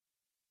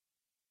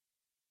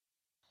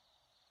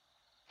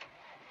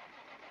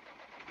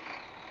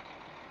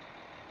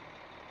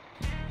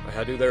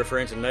How do there,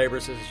 friends and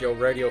neighbors? This is your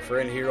radio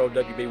friend, Hero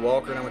WB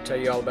Walker, and I'm going to tell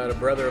you all about a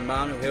brother of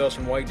mine who hails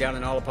from way down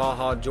in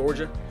Allapaha,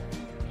 Georgia.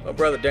 My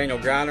brother Daniel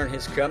Greiner and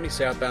his company,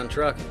 Southbound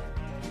Trucking.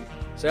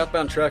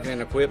 Southbound Trucking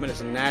and Equipment is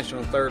a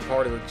national and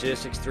third-party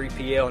logistics,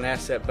 3PL, and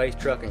asset-based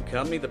trucking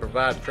company that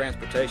provides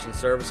transportation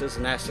services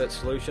and asset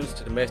solutions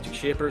to domestic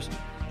shippers,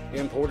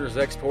 importers,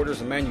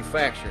 exporters, and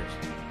manufacturers.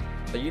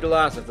 They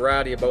utilize a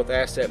variety of both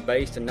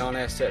asset-based and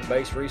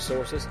non-asset-based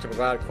resources to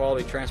provide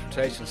quality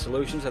transportation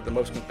solutions at the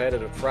most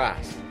competitive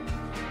price.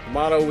 The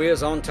motto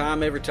is on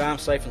time, every time,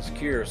 safe and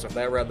secure. So if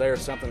that right there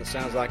is something that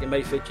sounds like it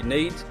may fit your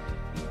needs,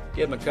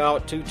 give them a call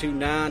at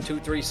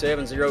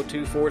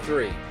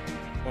 229-237-0243.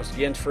 Once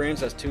again,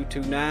 friends, that's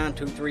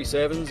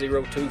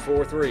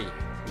 229-237-0243. You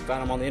can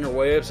find them on the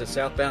interwebs at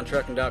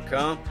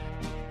southboundtrucking.com.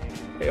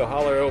 Hell,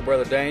 holler at old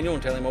brother Daniel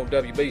and tell him old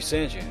WB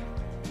sends you.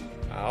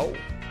 Oh.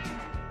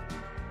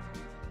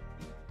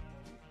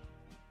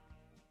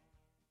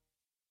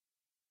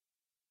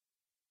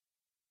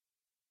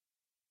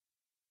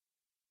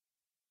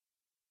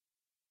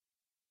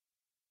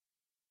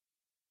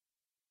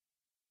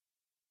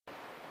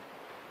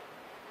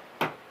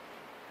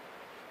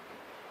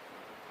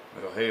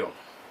 Well, hell,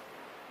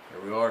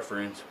 here we are,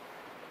 friends.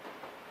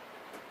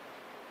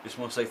 Just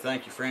want to say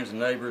thank you, friends and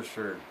neighbors,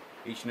 for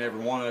each and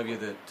every one of you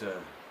that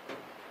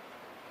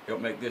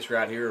helped make this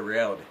right here a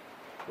reality.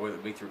 Whether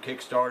it be through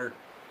Kickstarter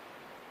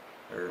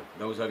or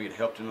those of you that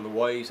helped in other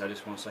ways, I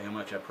just want to say how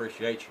much I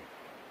appreciate you.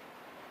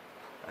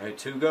 I had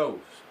two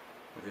goals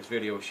with this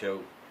video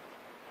show.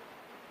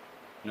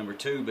 Number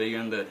two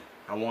being that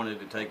I wanted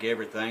to take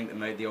everything that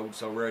made the Old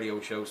Soul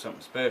Radio Show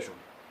something special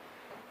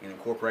and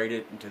incorporate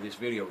it into this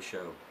video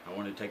show. I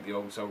wanted to take the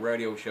Old Soul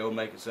Radio Show and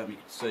make it something you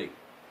could see.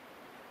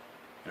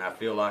 And I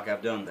feel like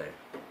I've done that.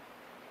 You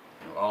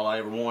know, all I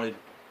ever wanted,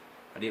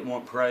 I didn't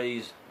want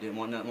praise, didn't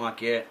want nothing like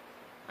that.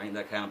 I ain't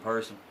that kind of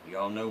person. You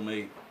all know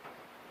me.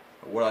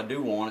 But what I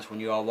do want is when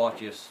you all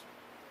watch this,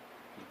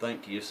 you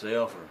think to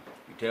yourself or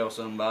you tell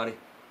somebody,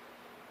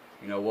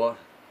 you know what?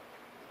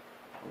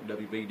 Old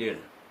WB did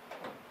it.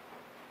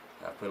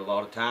 I've put a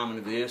lot of time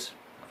into this.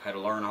 I've had to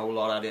learn a whole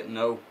lot I didn't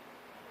know.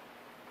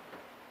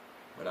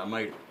 But I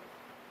made it.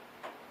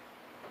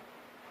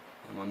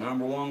 And my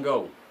number one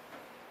goal,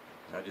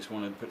 I just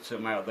wanted to put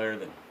something out there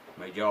that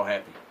made y'all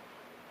happy.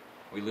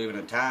 We live in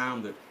a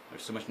time that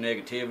there's so much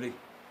negativity.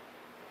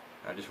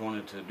 I just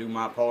wanted to do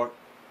my part,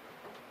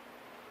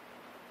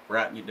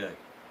 brighten your day.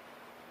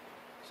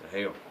 So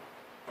hell,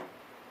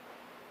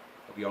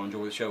 hope y'all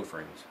enjoy the show,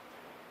 friends.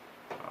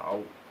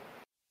 Oh.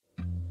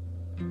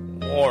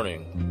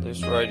 Warning,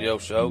 this radio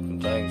show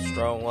contains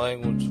strong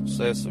language,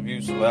 excessive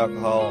use of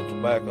alcohol and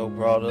tobacco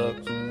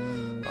products,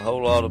 a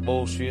whole lot of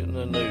bullshitting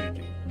and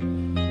nudity.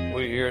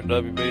 We here at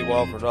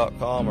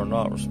WBWalker.com are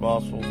not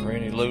responsible for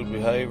any lewd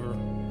behavior,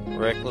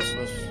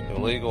 recklessness,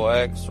 illegal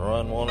acts, or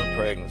unwanted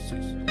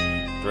pregnancies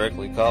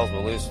directly caused by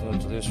listening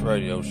to this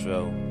radio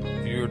show.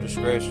 Viewer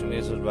discretion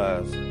is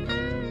advised.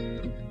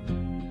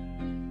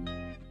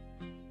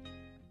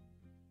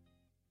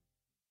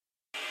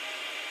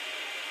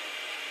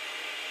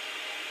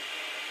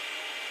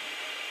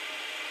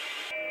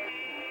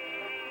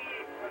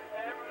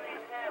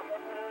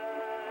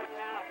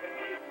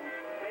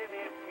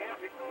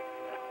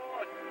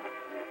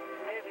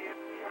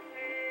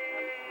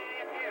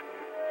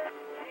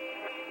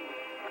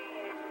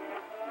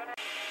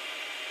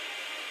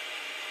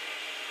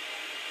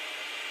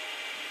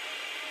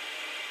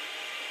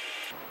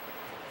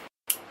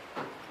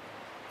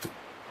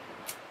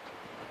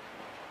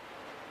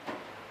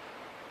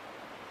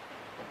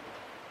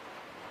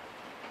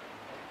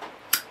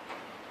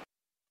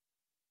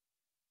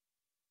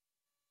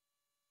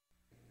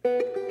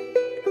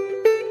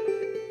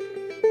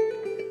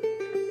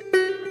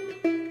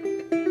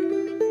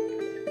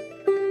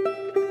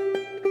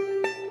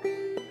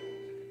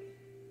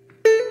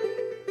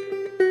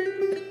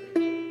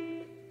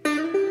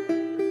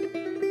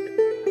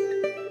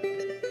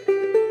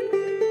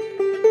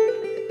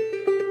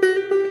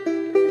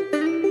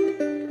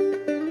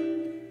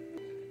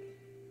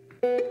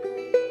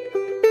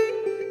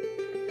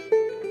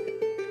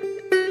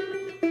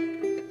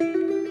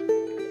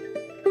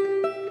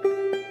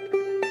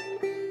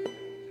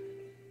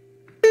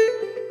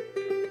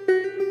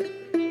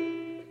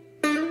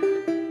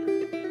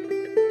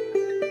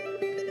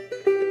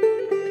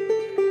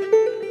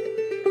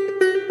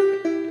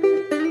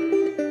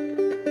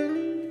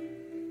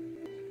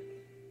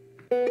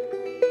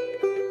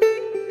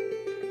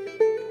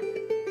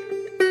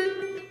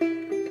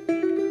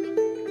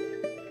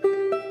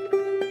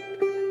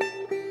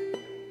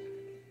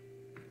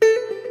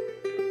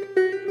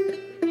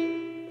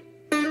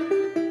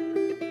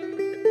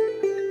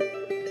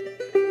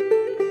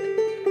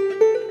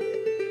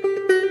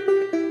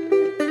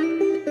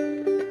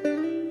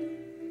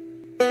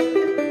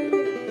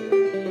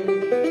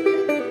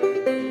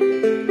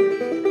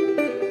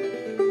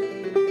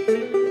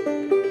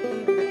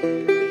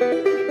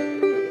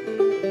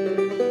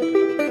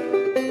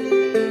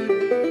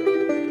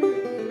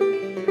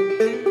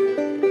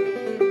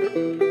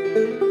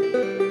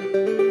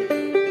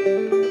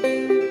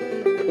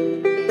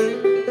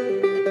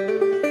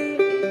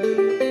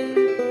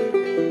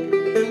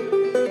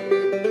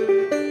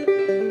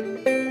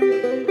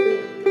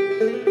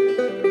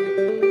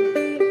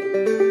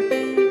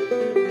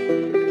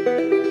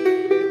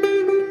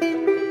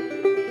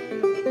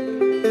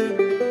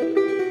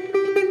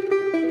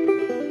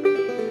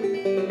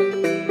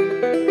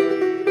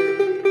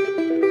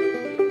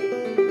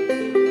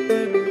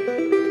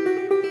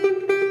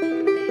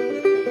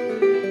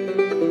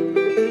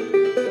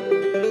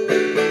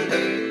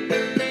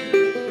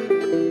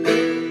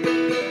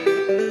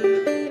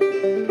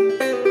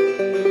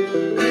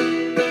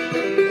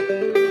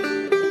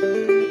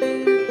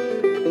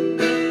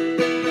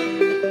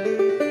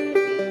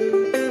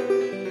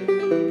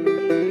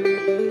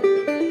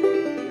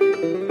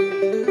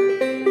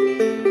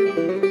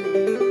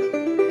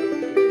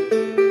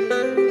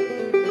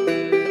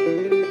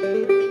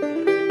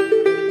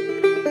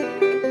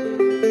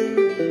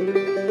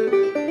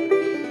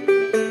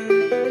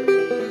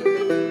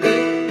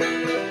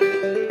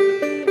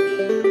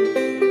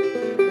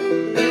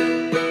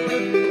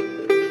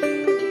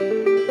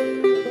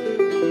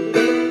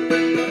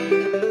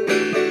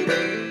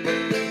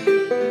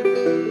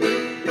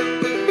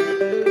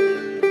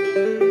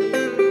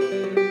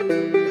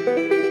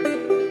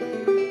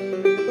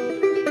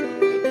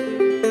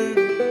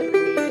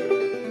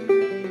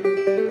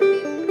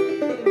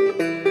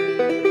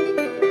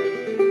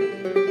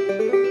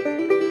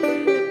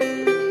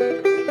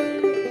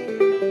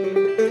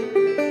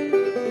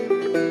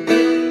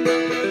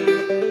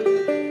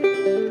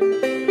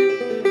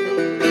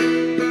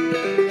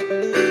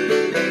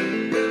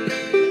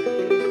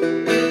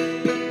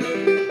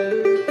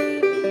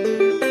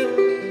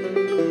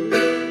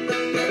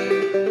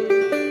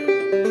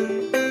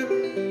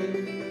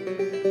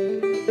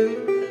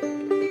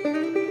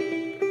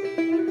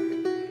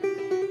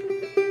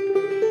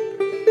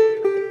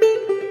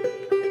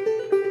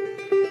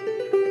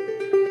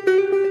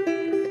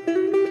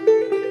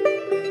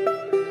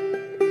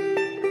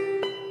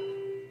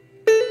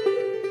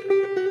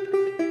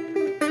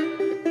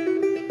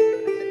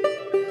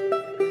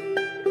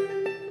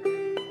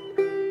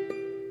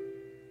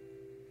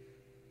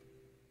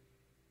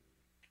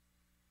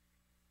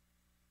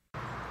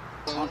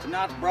 On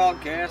tonight's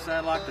broadcast,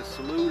 I'd like to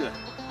salute a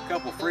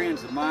couple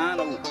friends of mine,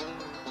 old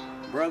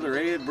brother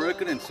Ed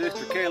Brookett and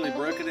sister Kelly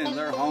Brookett in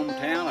their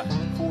hometown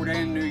of Fort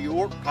Anne, New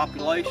York.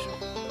 Population,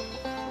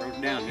 wrote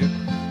it down here,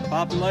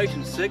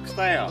 population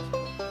 6,000.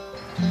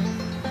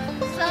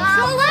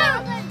 Salute!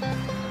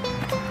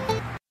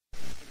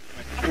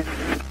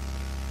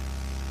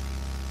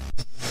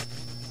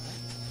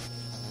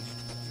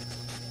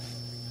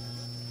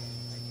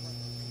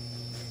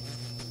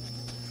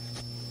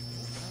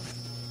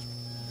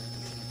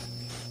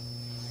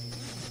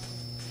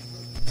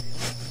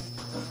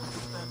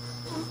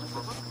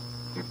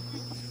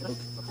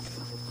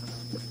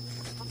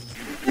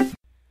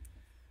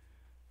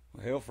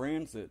 Well,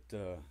 friends, that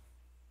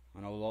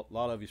I know a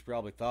lot of you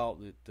probably thought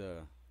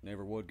that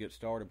never would get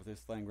started with this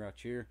thing right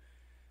here,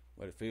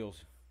 but it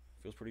feels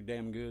pretty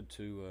damn good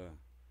to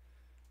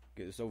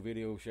get this old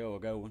video show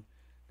going.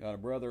 Got a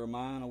brother of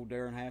mine, old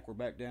Darren Hack. We're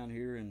back down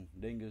here in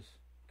Dingus,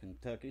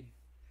 Kentucky,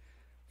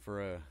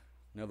 for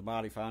another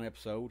mighty fine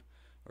episode,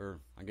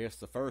 or I guess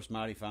the first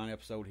mighty fine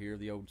episode here of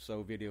the old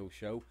So Video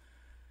Show.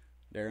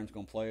 Darren's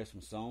gonna play us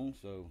some songs,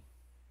 so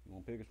you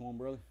wanna pick us one,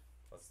 brother?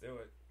 Let's do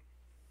it.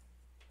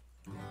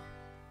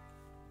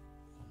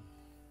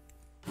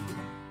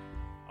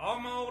 All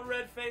my old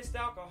red-faced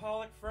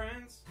alcoholic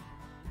friends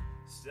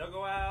still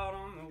go out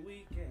on the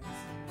weekends,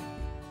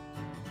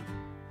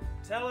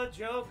 tell a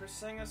joke or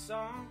sing a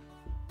song,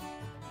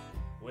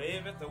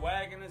 wave at the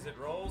wagon as it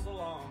rolls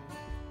along,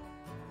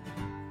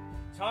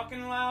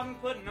 talking loud and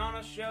putting on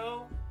a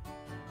show,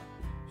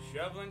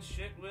 shoveling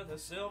shit with a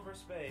silver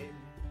spade.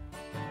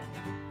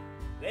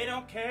 They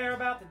don't care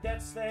about the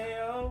debts they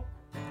owe,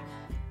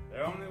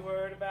 they're only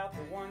worried about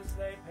the ones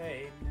they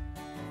paid.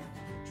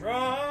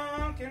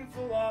 Drunken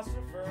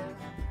philosopher,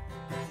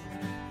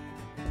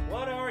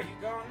 what are you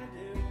gonna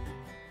do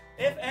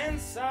if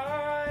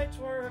insight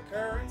were a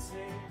currency?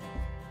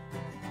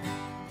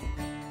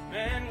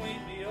 Man,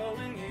 we'd be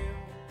owing you.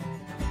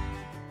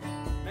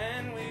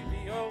 Man, we'd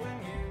be owing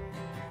you.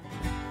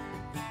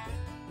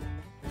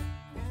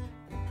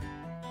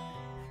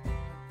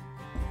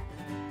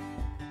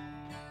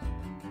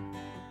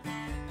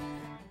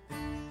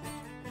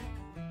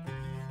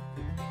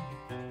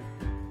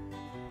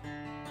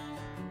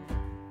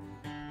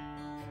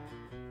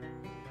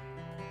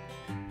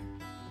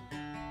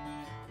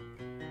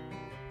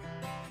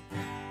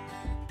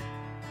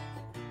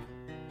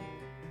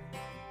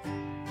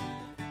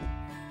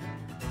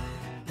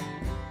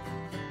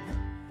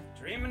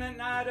 Dreaming at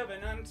night of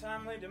an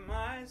untimely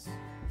demise,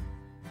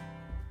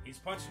 he's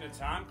punching a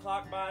time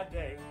clock by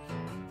day,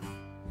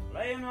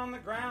 laying on the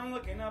ground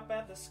looking up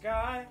at the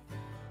sky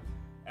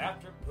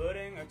after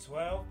putting a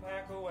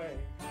 12-pack away.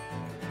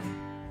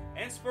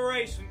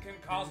 Inspiration can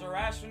cause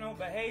irrational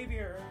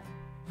behavior.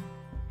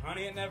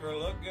 Honey, it never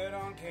looked good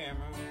on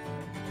camera.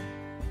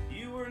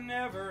 You were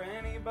never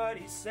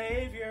anybody's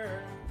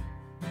savior.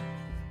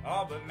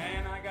 Oh, but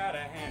man, I gotta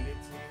hand it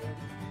to you,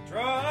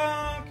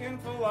 drunken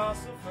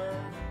philosopher.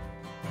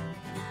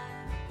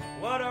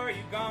 What are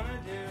you gonna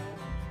do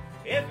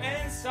if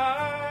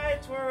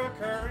insight were a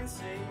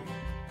currency?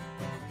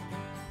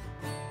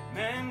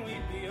 Man,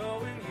 we'd be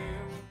owing you,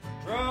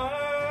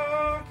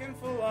 drunken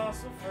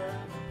philosopher.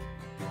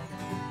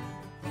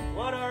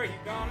 What are you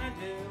gonna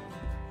do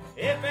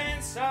if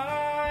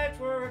insight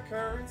were a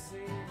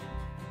currency?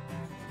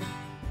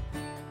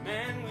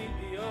 Man,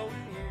 we'd be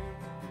owing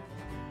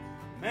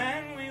you.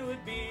 Man, we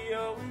would be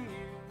owing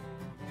you.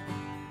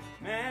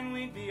 Man,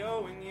 we'd be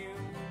owing you.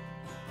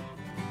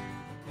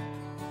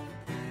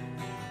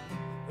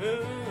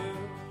 Ooh.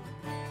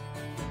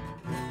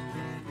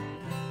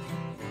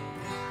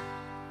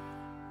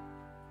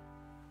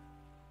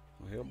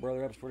 Well, hell, brother,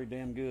 that was pretty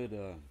damn good.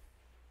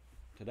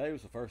 Today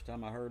was the first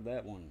time I heard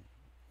that one.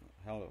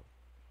 How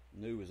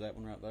new is that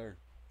one right there?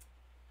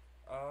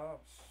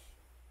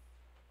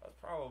 That's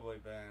probably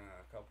been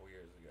a couple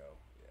years ago.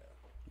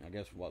 Yeah. I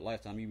guess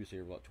last time you was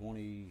here,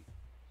 20,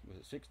 was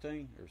it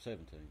 16 or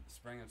 17?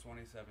 Spring of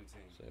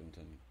 2017.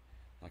 17.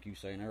 Like you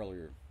saying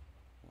earlier,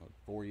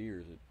 4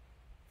 years, it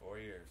 4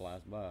 years.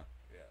 flies by.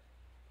 Yeah.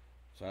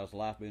 So how's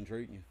life been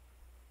treating you?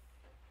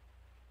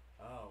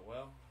 Oh,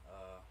 well,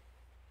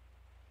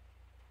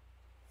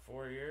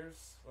 4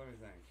 years, let me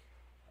think.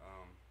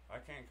 I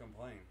can't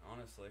complain,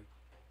 honestly.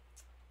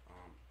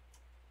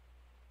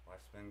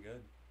 Life's been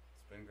good.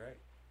 It's been great.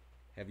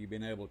 Have you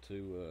been able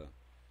to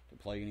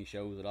play any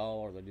shows at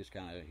all, or are they just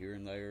kind of here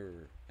and there,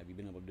 or have you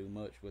been able to do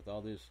much with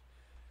all this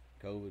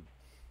COVID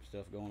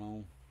stuff going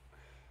on?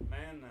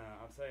 Man,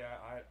 I'll tell you,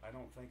 I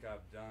don't think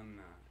I've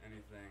done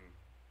anything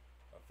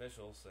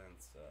official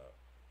since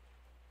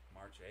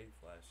March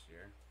 8th last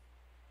year.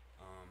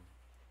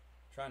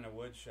 Trying to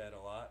woodshed a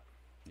lot.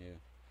 Yeah.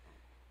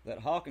 That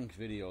Hawkins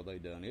video they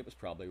done, it was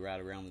probably right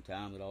around the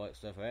time that all that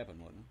stuff happened,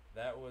 wasn't it?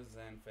 That was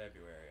in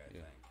February, I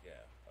Yeah. think,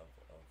 of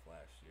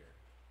last year.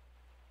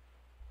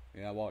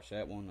 Yeah, I watched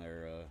that one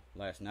there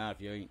last night.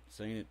 If you ain't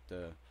seen it,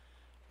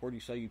 where do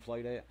you say you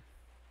played at?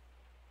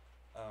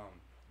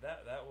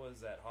 That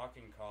was at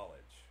Hawking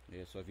College.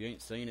 Yeah, so if you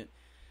ain't seen it,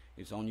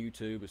 It's on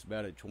YouTube. It's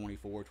about a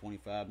 24,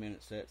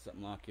 25-minute set,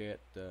 something like that.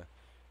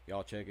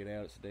 Y'all check it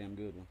out. It's a damn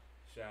good one.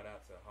 Shout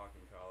out to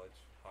Hocking College,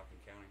 Hocking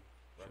County.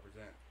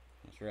 Represent.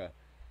 That's right.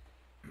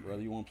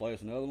 Brother, you want to play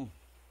us another one?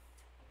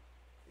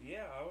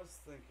 Yeah, I was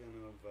thinking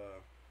of...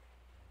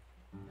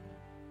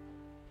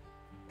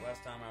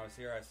 last time I was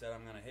here, I said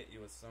I'm going to hit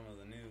you with some of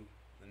the new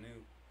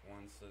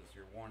ones since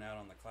you're worn out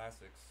on the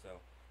classics. So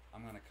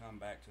I'm going to come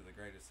back to the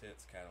greatest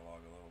hits catalog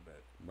a little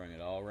bit. Bring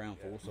it all around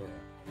full circle.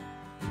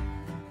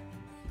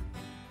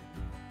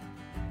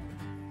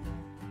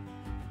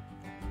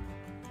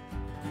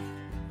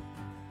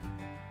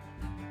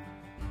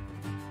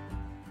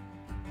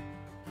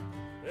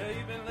 Well,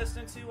 you've been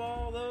listening to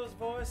all those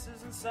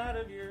voices inside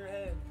of your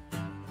head.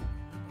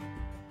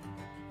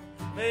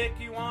 Make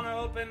you want to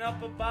open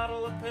up a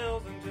bottle of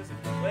pills and just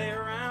lay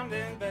around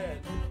in bed.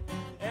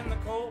 And the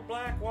cold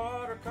black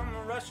water come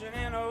rushing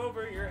in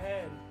over your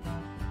head.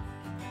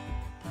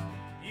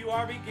 You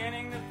are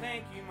beginning to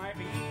think you might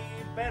be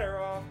better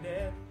off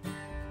dead.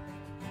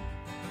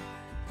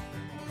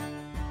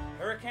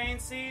 Hurricane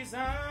season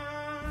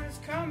is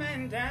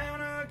coming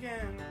down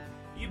again.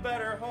 You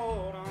better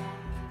hold on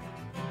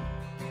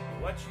to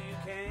what you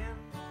can.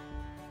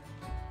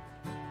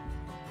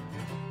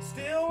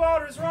 Still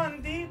waters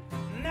run deep,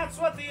 and that's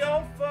what the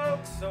old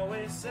folks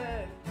always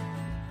said.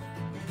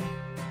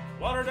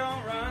 Water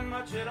don't run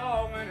much at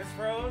all when it's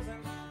frozen.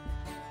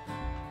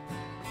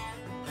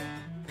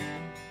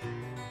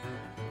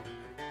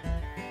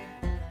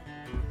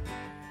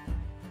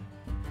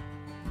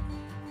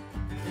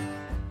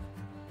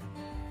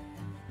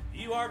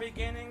 You are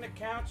beginning to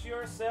count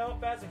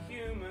yourself as a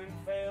human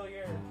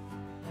failure.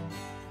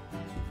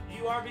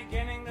 You are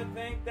beginning to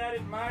think that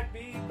it might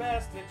be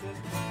best to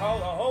just call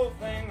the whole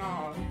thing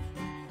off.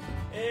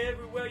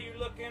 Everywhere you're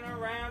looking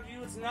around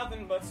you, it's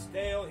nothing but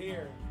stale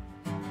here.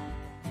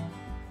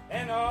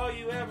 And all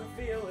you ever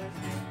feel is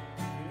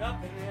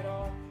nothing at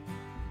all.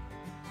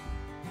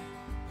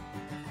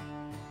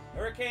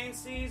 Hurricane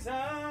season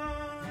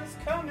is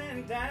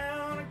coming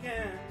down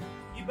again.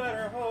 You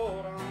better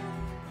hold on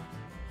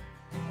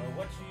to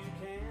what you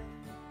can.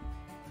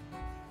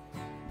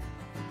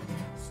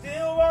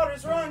 Still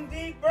waters run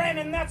deep,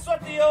 Brandon, that's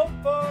what the old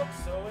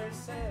folks always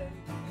said.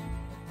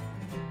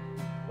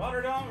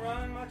 Water don't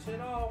run much at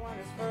all when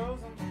it's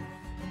frozen.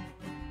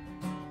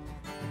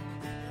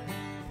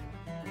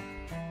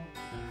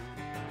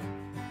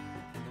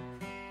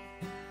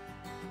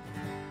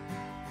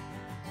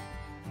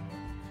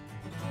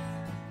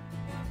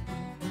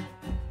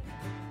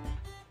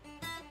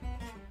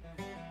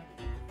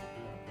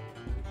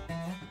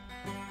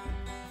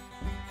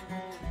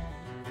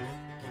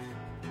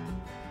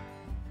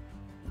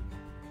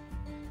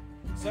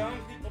 Some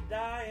people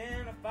die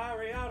in a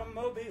fiery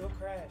automobile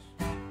crash.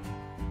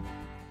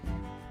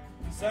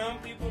 Some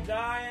people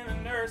die in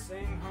a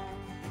nursing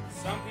home.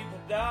 Some people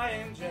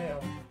die in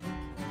jail.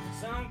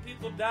 Some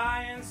people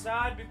die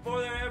inside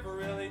before they're ever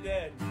really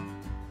dead.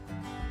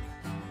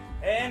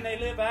 And they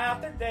live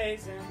out their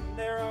days in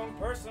their own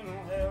personal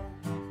hell.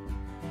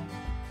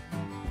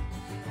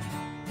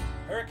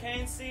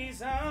 Hurricane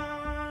season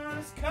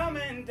is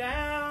coming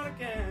down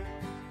again.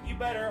 You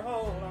better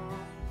hold on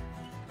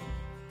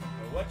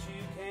to what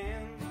you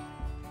can.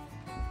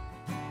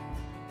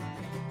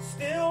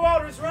 Still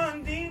waters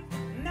run deep,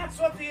 and that's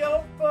what the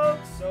old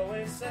folks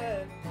always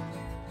said.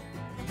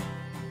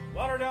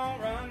 Water don't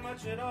run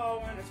much at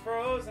all when it's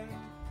frozen.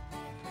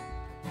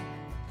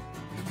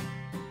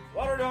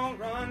 Water don't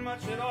run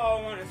much at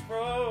all when it's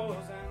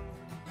frozen.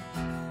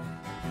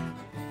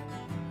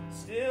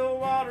 Still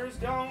waters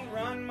don't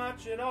run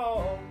much at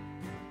all.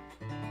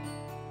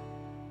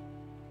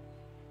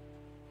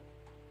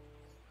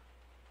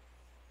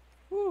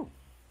 Woo!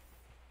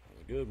 That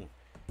was a good one.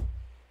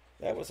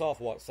 That was off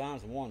what?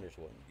 Signs and Wonders,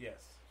 wasn't it?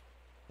 Yes.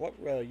 What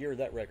year did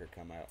that record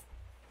come out?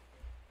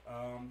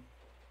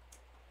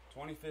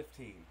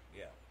 2015.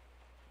 Yeah.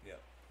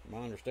 My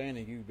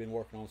understanding, you've been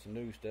working on some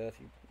new stuff.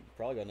 You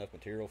probably got enough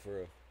material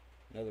for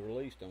another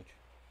release, don't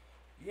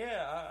you?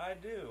 Yeah, I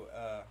do.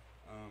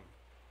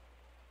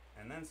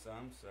 And then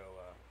some. So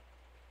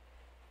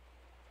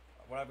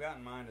what I've got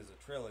in mind is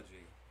a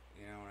trilogy.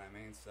 You know what I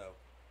mean? So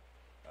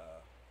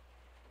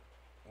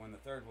when the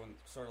third one,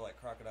 sort of like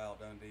Crocodile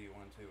Dundee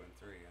 1, 2, and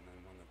 3, and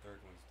then when the third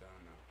one's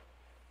done,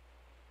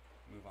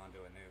 move on to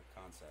a new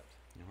concept.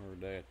 I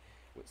heard that.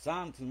 With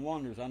Signs and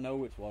Wonders, I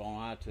know it's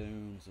on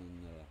iTunes,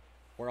 and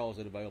where all is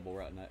it available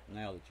right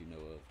now that you know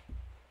of?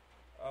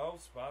 Oh,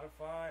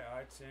 Spotify,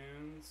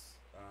 iTunes,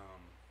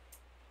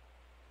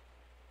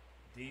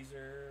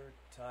 Deezer,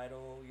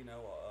 Tidal,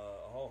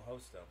 a whole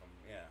host of them,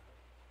 yeah.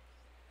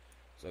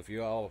 So if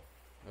you all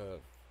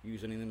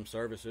use any of them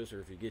services,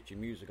 or if you get your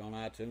music on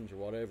iTunes or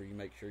whatever, you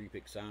make sure you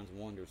pick Signs and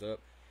Wonders up.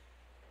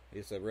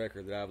 It's a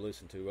record that I've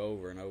listened to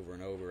over and over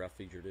and over. I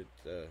featured it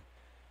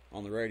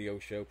on the radio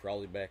show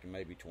probably back in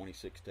maybe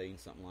 2016,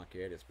 something like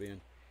that. It's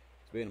been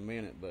a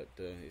minute, but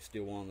it's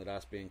still one that I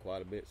spend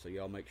quite a bit, so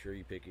y'all make sure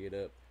you pick it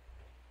up.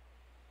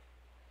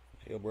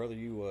 Hell, brother,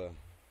 you want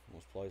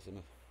to play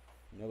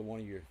another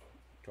one of your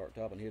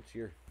chart-topping hits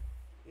here?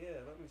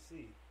 Yeah, let me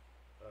see.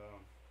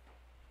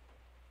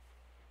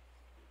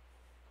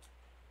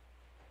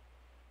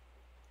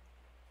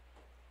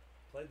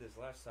 Played this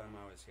last time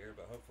I was here,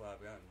 but hopefully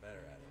I've gotten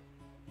better at it.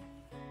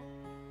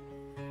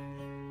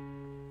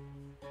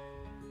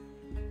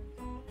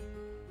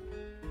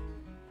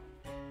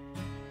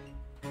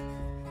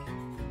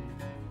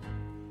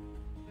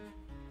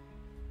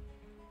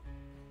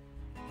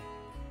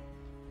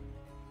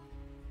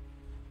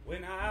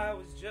 When I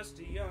was just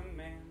a young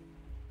man,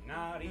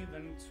 not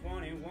even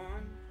 21,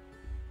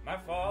 my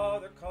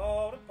father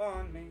called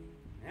upon me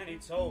and he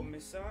told me,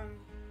 son,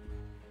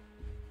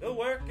 the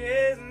work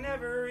is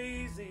never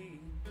easy,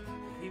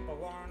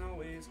 people aren't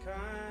always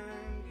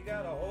kind, you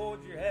gotta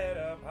hold your head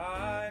up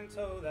high and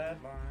toe that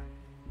line.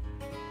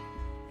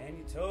 And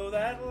you toe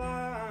that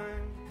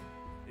line,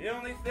 the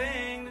only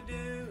thing to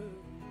do,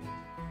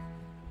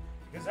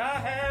 because I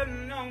have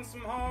known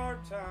some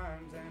hard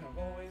times and I've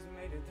always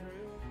made it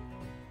through.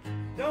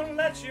 Don't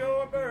let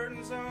your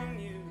burdens on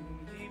you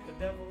keep the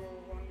devil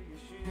under your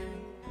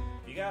shoe.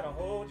 You gotta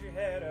hold your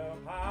head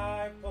up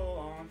high, pull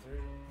on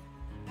through.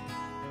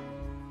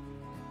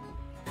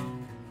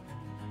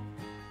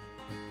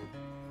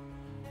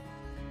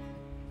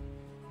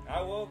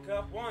 I woke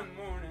up one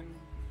morning,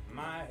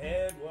 my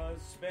head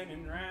was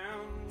spinning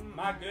round.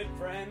 My good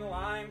friend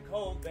lying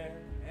cold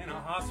there in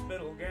a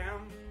hospital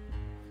gown.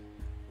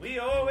 We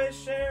always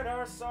shared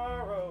our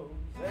sorrows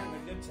and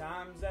the good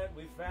times that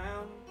we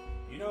found.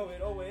 You know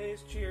it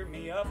always cheered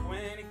me up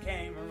when he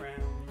came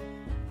around.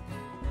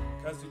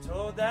 'Cause he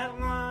told that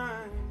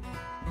line,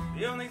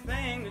 the only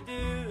thing to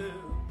do.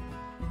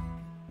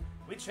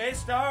 We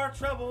chased our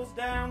troubles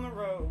down the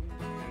road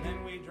and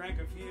then we drank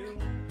a few.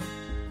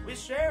 We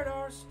shared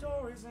our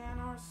stories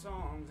and our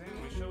songs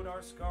and we showed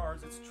our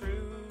scars, it's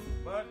true.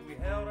 But we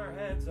held our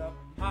heads up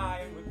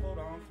high and we pulled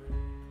on through.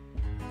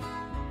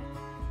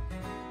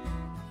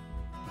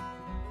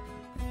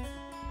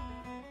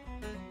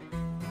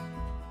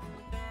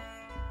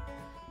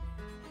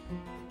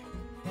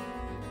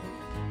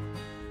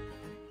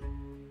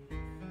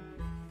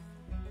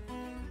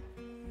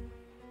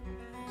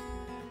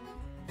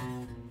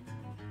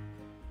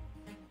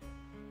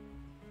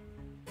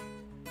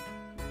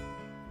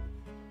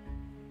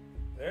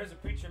 There's a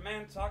preacher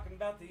man talking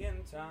about the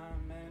end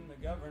time and the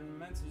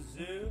government's a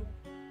zoo.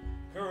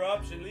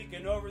 Corruption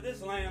leaking over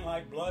this land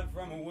like blood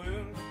from a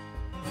wound.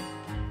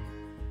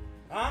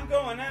 I'm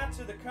going out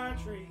to the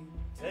country,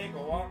 take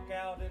a walk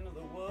out into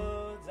the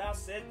woods. I'll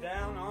sit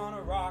down on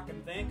a rock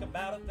and think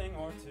about a thing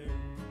or two.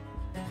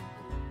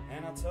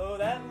 And I'll toe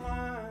that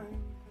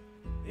line,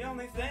 the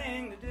only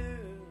thing to do.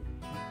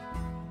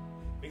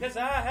 Because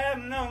I have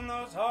known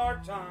those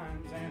hard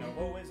times and I've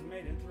always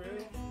made it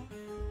through.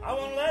 I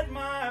won't let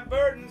my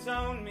burdens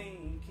on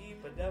me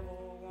keep a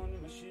devil under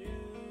my shoe.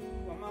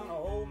 I'm gonna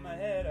hold my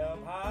head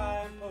up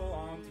high and pull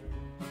on through.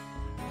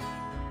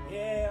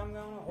 Yeah, I'm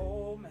gonna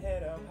hold my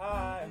head up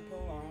high and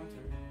pull on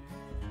through.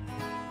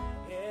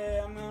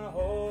 Yeah, I'm gonna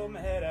hold my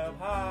head up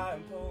high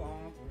and pull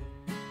on through.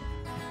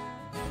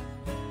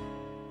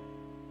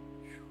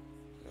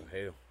 Oh,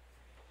 hell.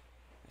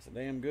 That's a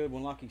damn good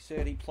one. Like he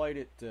said, he played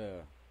it.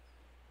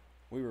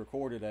 We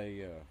recorded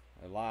a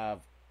live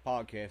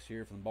podcast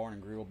here from the Barn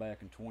and Grill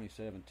back in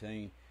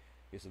 2017.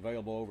 It's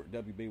available over at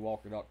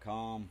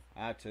wbwalker.com,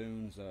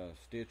 iTunes,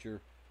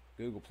 Stitcher,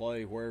 Google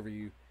Play, wherever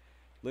you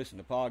listen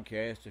to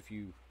podcasts. If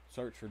you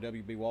search for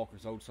WB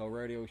Walker's Old Soul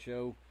Radio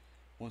Show,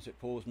 once it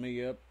pulls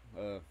me up,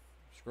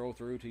 scroll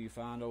through till you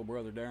find old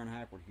brother Darren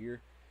Hackworth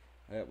here.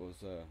 That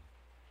was,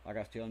 like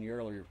I was telling you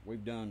earlier,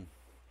 we've done,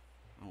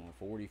 I don't know,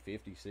 40,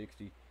 50,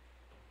 60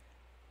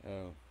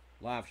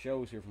 live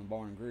shows here from the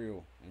Barn and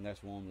Grill, and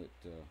that's one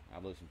that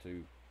I've listened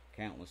to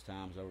countless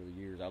times over the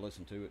years. I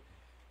listened to it,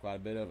 quite a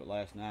bit of it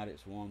last night.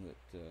 It's one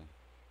that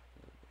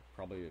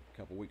probably a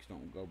couple weeks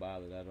don't go by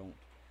that I don't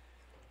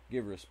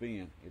give her a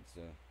spin. It's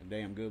a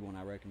damn good one.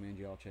 I recommend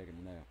y'all checking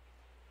it out.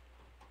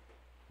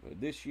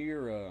 But this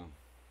year,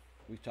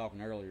 we was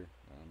talking earlier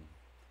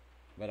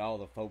about all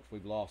the folks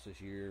we've lost this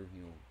year.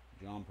 You know,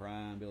 John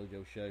Prine, Billy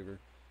Joe Shaver,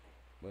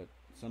 but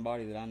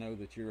somebody that I know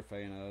that you're a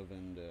fan of,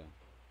 and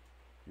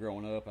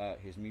growing up,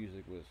 his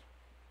music was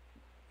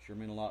sure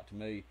meant a lot to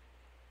me.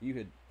 You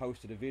had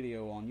posted a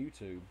video on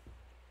YouTube,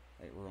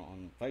 or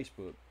on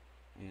Facebook,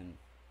 and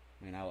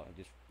man, I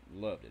just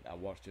loved it. I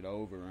watched it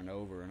over and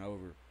over and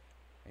over,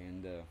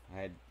 and I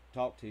had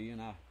talked to you,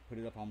 and I put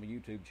it up on my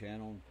YouTube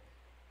channel.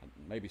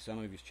 Maybe some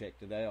of you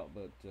checked it out,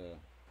 but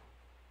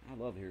I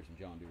love to hear some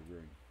John Deere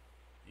Green.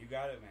 You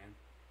got it, man.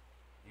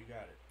 You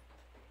got it.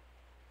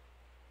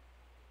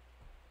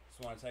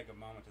 Just want to take a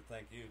moment to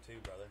thank you too,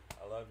 brother.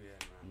 I love you,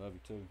 and I love you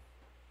too.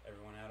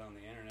 Everyone out on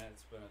the internet,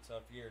 it's been a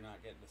tough year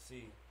not getting to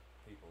see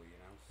people, you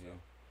know.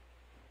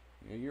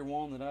 So. Yeah, you're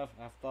one that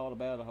I've thought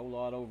about a whole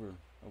lot over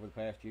the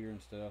past year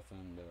and stuff,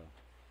 and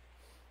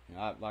you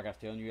know, like I was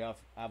telling you,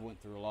 I've went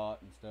through a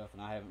lot and stuff,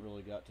 and I haven't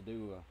really got to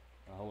do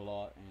a whole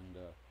lot. And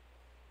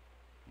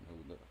you know,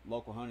 the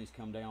local hunting's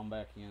come down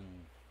back in.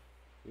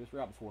 It was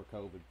right before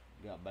COVID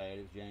got bad.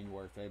 It was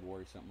January,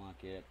 February, something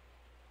like that.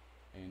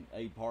 and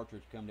Abe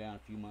Partridge come down a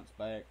few months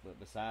back. But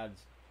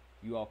besides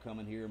you all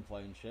coming here and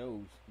playing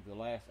shows, the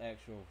last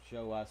actual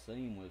show I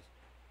seen was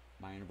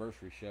my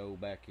anniversary show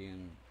back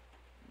in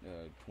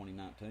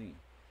 2019.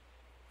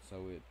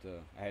 So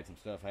I had some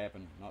stuff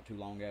happen not too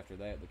long after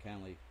that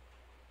kind of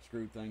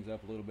screwed things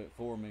up a little bit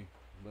for me.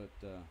 But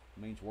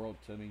it means the world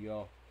to me,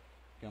 y'all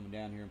coming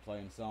down here and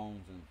playing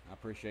songs, and I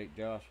appreciate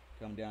Josh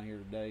coming down here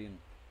today and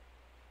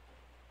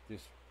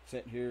just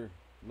sitting here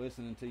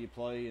listening to you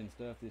play and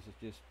stuff. This is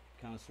just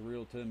kind of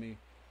surreal to me.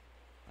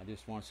 I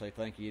just want to say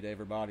thank you to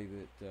everybody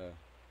that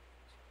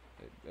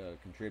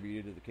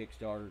contributed to the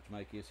Kickstarter to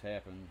make this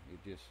happen.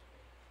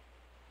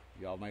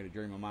 Y'all made a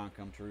dream of mine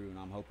come true, and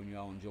I'm hoping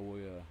y'all enjoy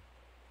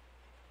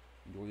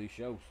these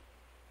shows.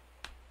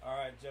 All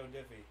right, Joe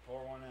Diffie,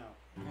 pour one out.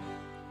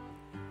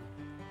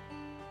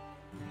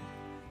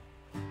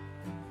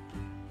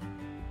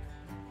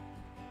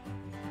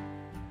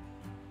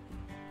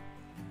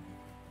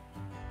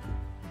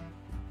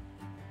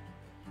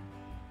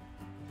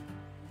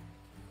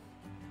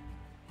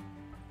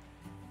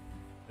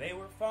 They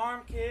were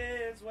farm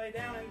kids way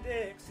down in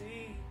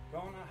Dixie,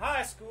 going to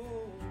high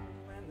school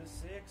in the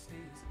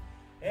 60s.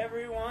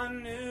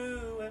 Everyone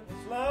knew it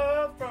was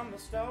love from the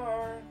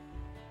start.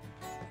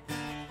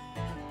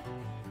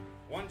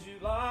 One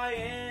July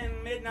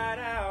in midnight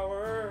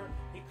hour,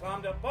 he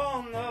climbed up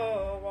on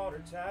the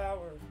water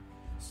tower,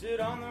 stood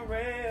on the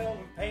rail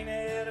and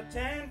painted a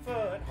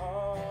 10-foot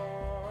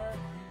heart.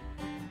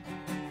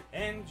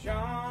 And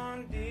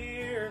John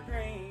Deere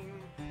Green,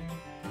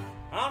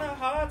 on a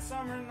hot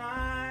summer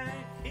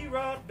night, he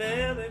wrote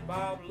Billy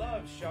Bob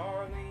loves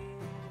Charlene.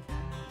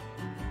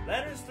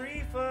 Letters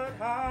 3 foot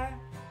high,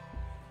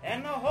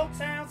 and the whole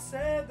town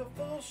said the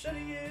fool should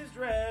have used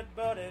red,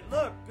 but it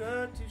looked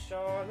good to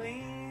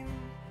Charlene.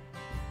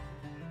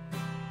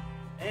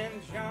 And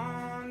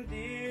John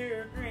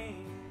Deere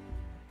Green.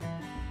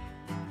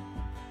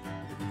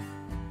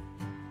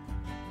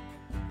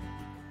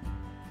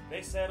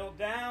 They settled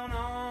down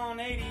on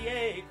 80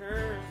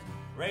 acres,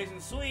 raising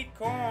sweet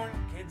corn,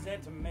 kids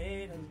had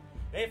tomatoes.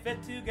 They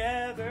fit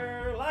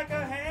together like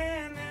a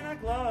hand in a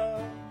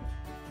glove.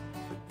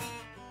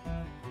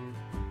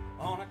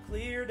 On a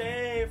clear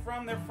day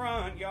from their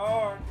front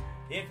yard,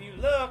 if you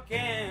look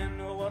and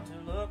know what to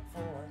look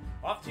for,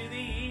 off to the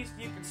east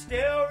you can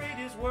still read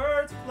his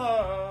words of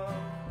love.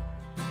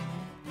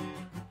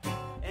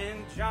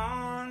 And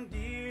John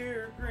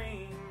Deere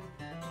Green,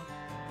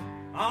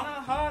 on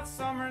a hot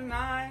summer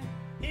night,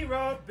 he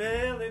wrote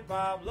Billy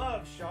Bob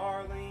loves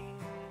Charlene.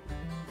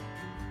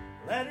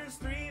 Letters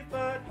 3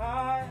 foot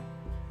high,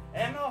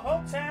 and the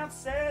whole town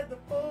said the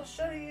fool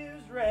should have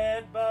used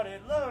red, but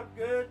it looked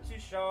good to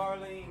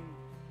Charlene.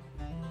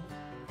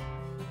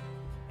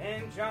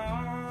 And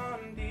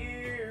John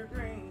Deere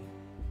Green.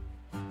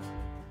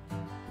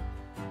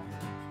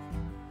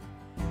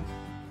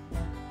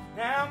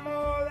 Now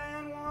more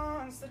than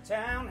once the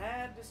town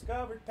had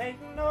discovered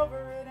painting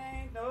over it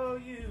ain't no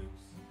use.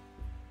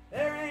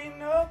 There ain't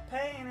no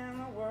pain in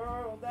the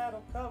world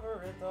that'll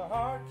cover it, the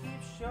heart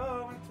keeps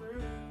showing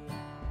through.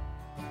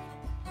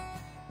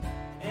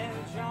 And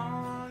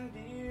John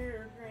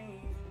Deere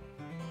Green,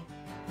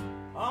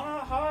 on a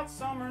hot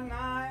summer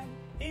night,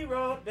 he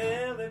wrote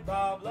Billy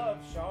Bob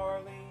loves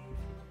Charlene.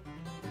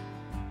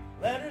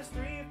 Letters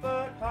 3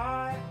 foot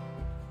high,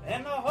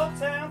 and the whole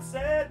town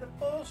said the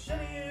fool should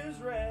have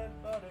used red,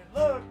 but it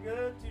looked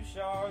good to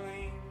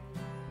Charlene.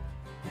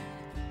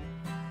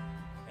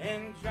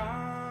 And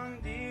John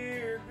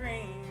Deere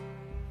Green.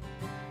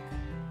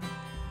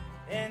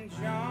 And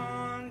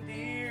John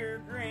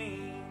Deere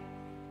Green.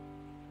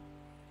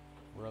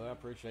 Brother, I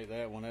appreciate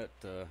that one.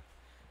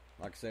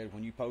 Like I said,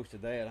 when you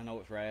posted that, I know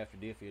it's right after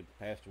Diffie had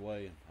passed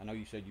away. And I know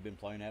you said you've been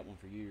playing that one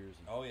for years.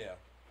 And oh yeah.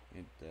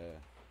 It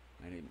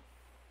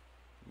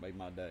made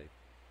my day.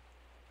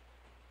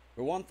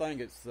 But one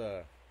thing, it's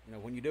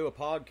when you do a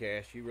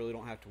podcast, you really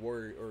don't have to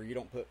worry, or you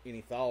don't put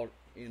any thought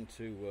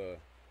into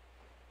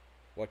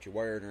what you're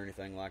wearing or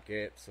anything like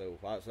that. So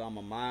what's on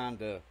my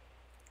mind,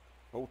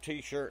 old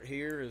T-shirt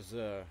here is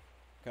a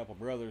couple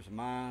brothers of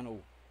mine,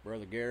 old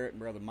brother Garrett and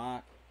brother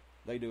Mike.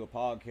 They do a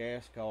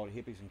podcast called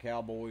Hippies and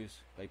Cowboys.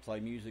 They play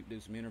music,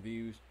 do some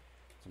interviews.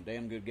 Some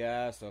damn good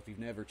guys. So if you've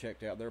never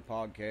checked out their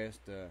podcast,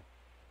 you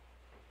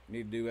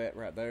need to do that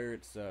right there.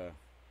 It's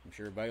I'm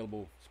sure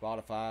available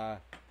Spotify,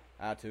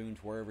 iTunes,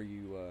 wherever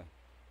you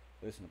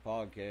listen to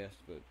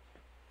podcasts. But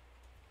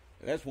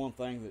that's one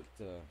thing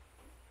that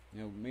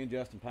me and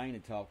Justin Payne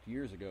had talked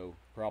years ago,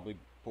 probably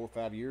 4 or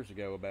 5 years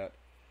ago, about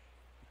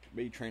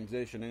me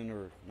transitioning,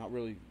 or not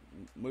really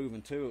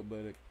moving to it,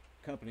 but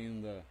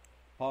accompanying the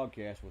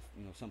podcast with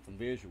something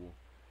visual.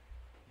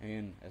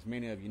 And as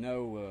many of you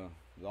know,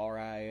 the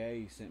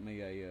RIAA sent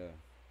me a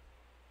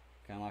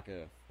kind of like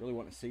really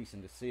wasn't a cease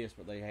and desist,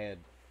 but I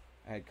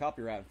had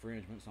copyright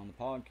infringements on the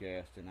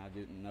podcast, and I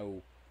didn't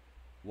know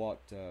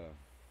what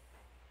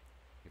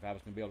if I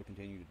was going to be able to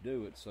continue to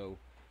do it. So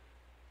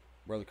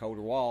Brother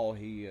Coulter Wall,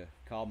 he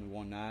called me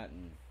one night,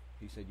 and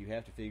he said, you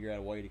have to figure out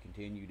a way to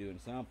continue doing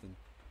something.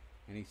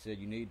 And he said,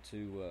 you need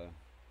to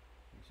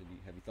said,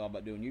 have you thought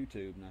about doing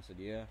YouTube? And I said,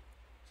 yeah,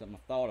 something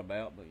I've thought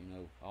about, but you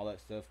know, all that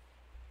stuff,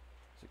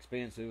 it's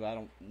expensive. I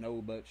don't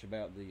know much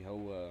about the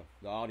whole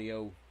the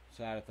audio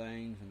side of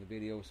things and the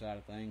video side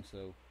of things,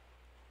 so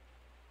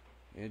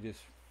this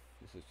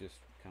is just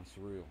kind of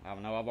surreal. I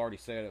know I've already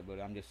said it, but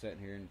I'm just sitting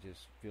here and it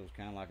just feels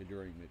kind of like a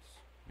dream.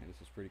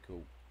 This is pretty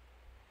cool.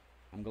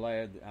 I'm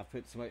glad that I've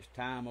put so much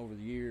time over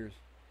the years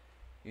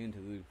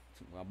into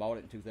I bought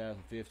it in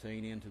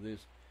 2015 into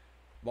this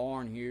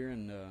barn here,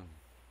 and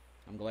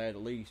I'm glad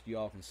at least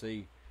y'all can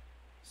see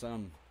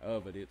some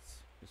of it.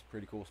 It's a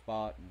pretty cool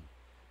spot, and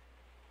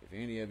if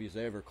any of you's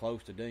ever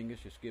close to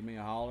Dingess, just give me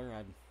a holler.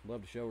 I'd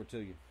love to show her to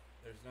you.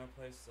 There's no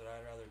place that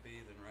I'd rather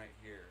be than right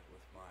here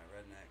with my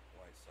redneck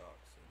White Sox.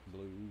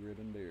 Blue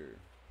Ribbon Beer.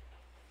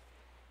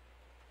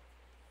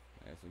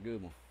 That's a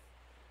good one.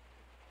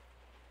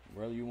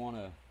 Brother, you want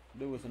to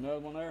do us another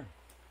one there?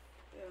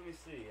 Yeah, let me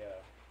see.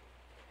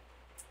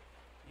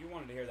 You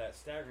wanted to hear that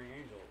Staggering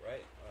Angel,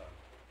 right?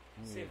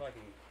 See if I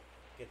can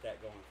get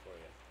that going for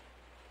you.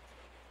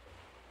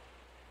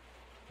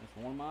 That's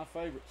one of my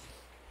favorites.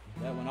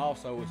 That one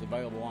also is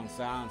available on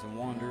Signs and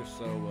Wonders,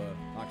 so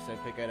like I said,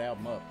 pick that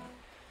album up.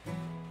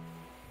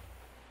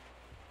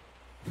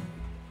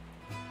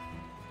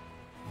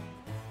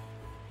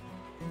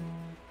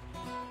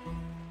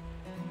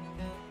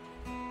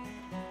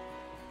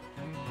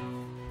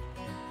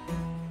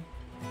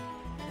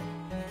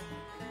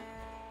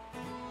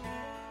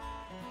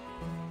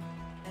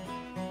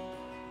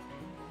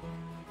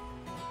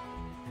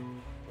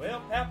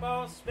 Well,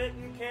 Papa's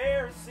spitting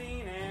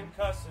kerosene and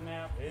cussing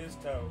out his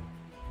toe,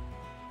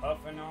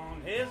 puffing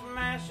on his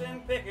mash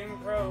and picking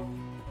crow.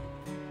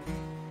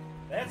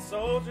 That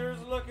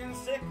soldier's looking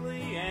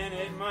sickly and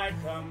it might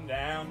come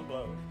down to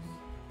blows.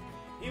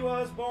 He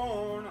was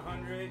born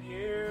 100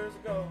 years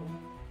ago.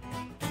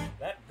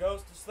 That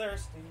ghost is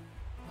thirsty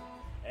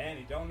and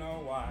he don't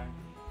know why.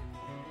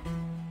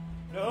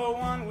 No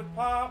one would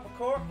pop a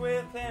cork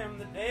with him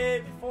the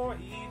day before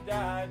he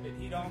died, but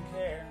he don't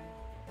care.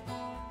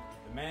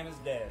 The man is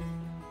dead.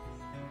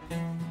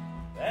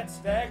 That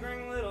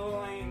staggering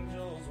little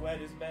angel's wet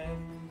his bed.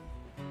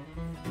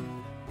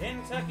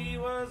 Kentucky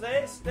was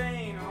a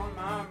stain on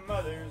my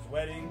mother's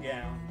wedding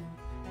gown.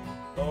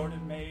 Lord,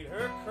 it made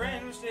her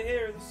cringe to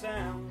hear the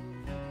sound.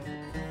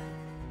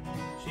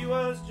 She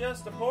was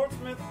just a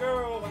Portsmouth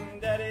girl when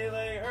Daddy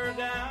lay her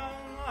down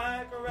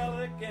like a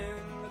relic in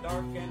the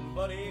dark and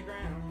bloody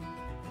ground.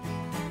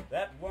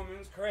 That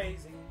woman's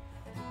crazy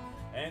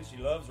and she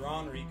loves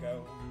Ron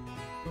Rico.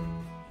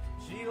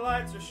 She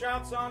lights her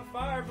shots on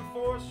fire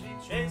before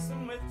she chase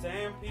them with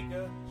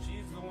Tampico.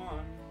 She's the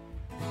one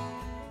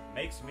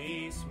makes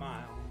me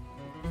smile.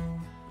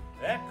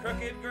 That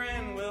crooked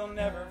grin will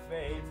never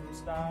fade from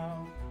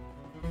style.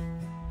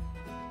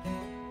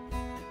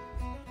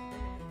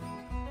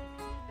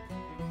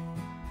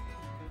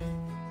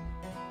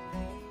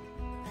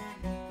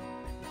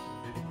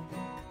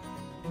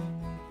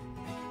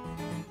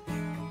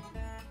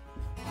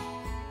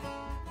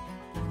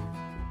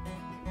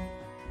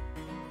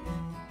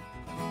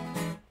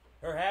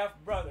 Her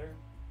half-brother,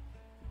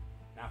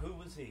 now who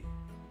was he?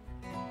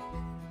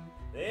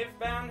 They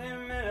found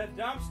him in a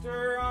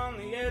dumpster on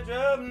the edge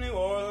of New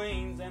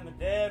Orleans in the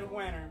dead of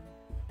winter.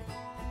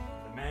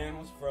 The man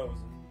was frozen.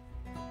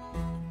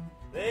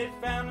 They'd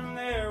found him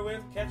there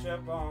with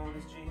ketchup on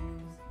his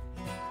jeans.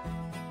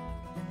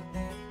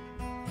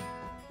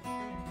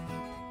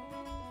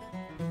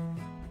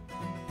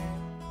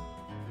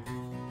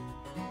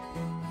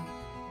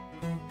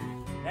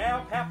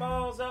 Now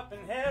Papa's up in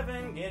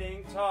heaven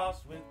getting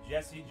tossed with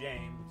Jesse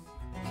James.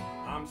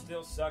 I'm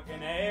still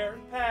sucking air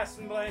and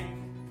passing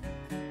blame.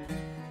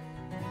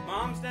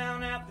 Mom's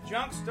down at the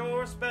junk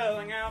store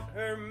spelling out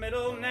her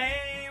middle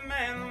name,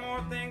 and the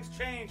more things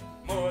change,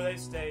 the more they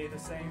stay the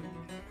same.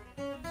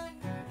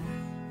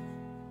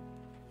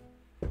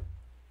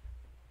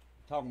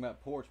 Talking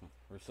about Portsmouth,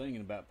 or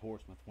singing about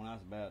Portsmouth, when I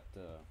was about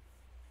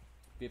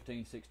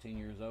 15, 16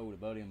 years old, a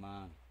buddy of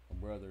mine, my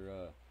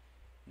brother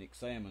Nick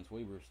Salmons,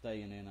 we were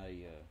staying in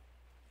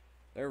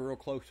they were real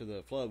close to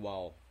the flood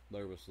wall.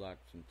 There was like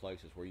some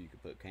places where you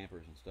could put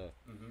campers and stuff.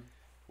 Mm-hmm.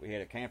 We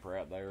had a camper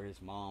out there,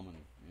 his mom and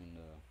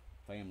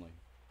family.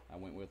 I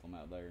went with them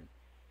out there.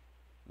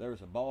 There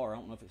was a bar, I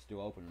don't know if it's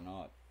still open or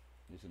not.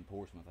 It's in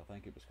Portsmouth. I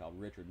think it was called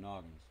Richard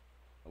Noggins.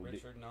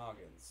 Richard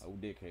Noggins. Old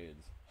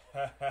dickheads.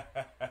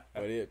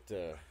 But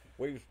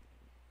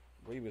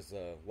we was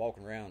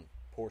walking around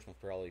Portsmouth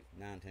probably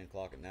 9, 10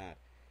 o'clock at night,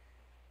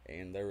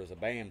 and there was a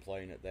band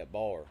playing at that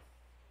bar,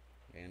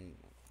 and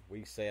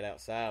we sat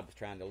outside was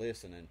trying to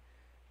listen, and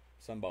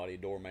somebody, a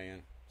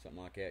doorman,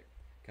 something like that,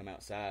 come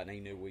outside, and he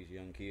knew we was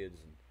young kids,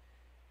 and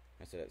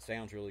I said, that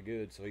sounds really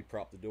good, so he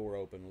propped the door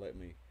open and let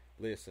me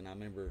listen. I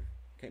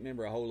can't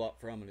remember a whole lot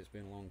from it, it's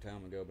been a long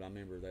time ago, but I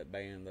remember that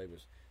band,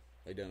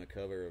 they done a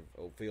cover of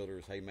Old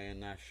Fielder's Hey Man,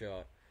 Nice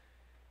Shot,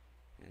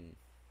 and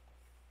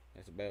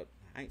that's about,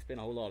 I ain't spent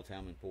a whole lot of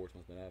time in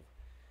Portsmouth, but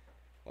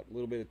a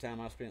little bit of time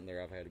I spent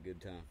there, I've had a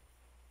good time.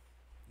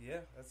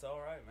 Yeah, that's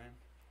alright, man.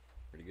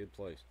 Pretty good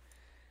place.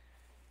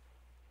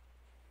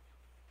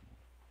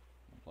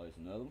 Play us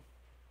another one.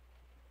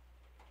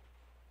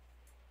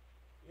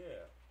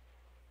 Yeah.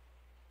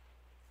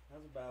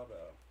 How's about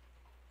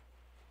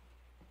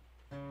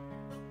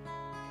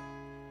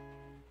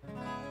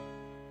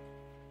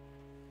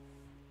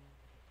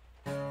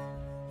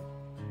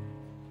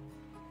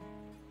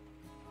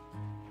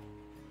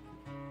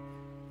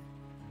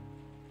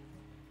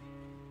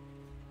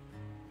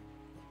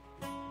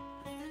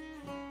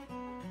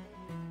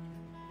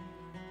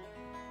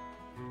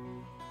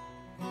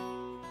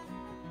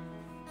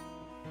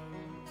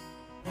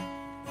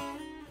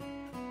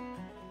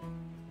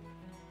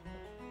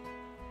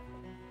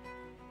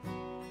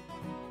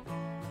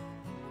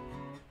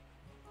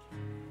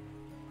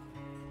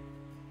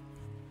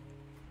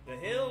The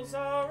hills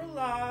are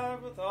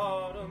alive with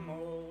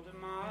autumnal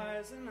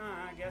demise, and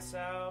I guess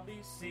I'll be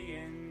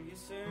seeing you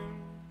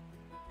soon.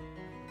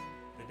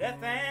 The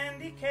death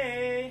and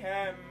decay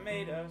have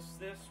made us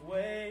this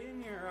way,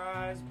 and your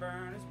eyes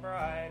burn as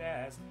bright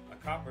as a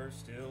copper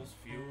still's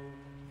fuel.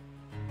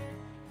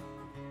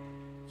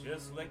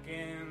 Just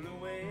licking the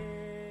wind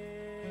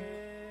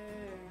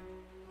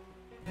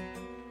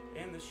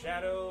in the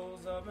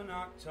shadows of an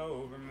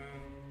October moon.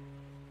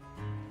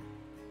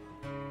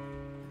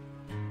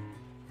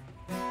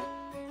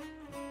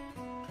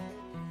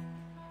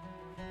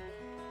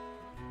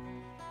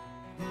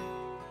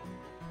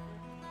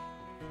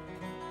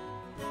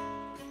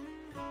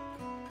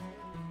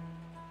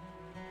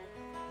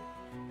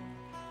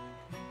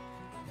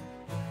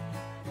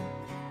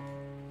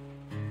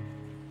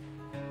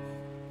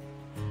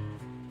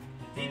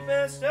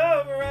 Deepest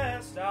of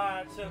rest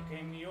I took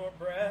in your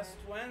breast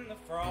when the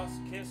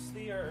frost kissed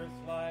the earth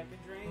like a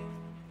dream.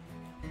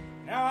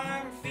 Now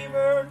I'm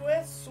fevered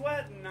with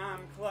sweat and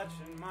I'm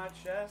clutching my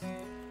chest,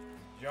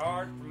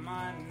 jarred from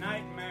my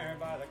nightmare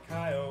by the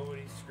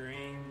coyote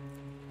scream.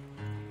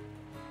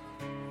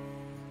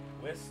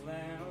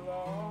 Whistling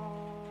along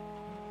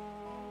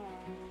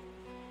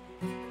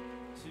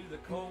to the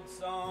cold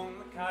song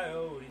the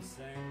coyotes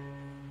sing.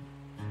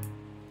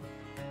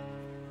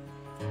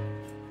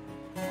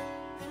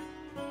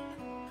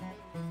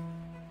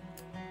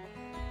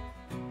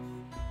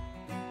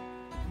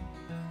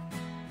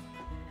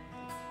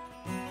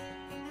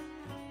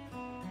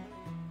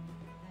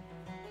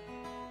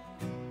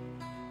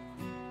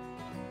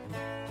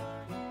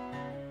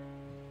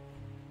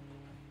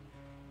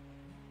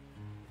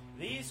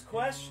 These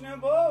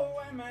questionable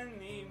women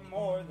need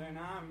more than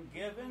I'm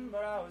given,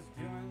 but I was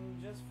doing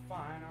just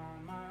fine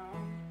on my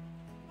own.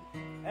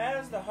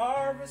 As the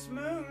harvest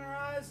moon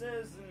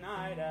rises, the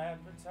night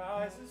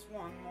advertises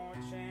one more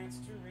chance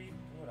to reap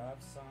what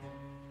I've sown.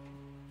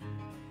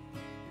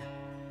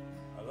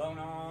 Alone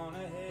on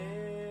a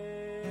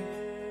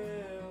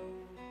hill,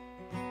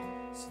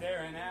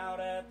 staring out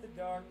at the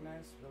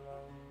darkness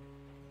below.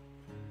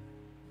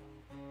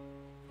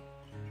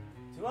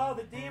 To all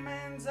the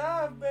demons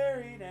I've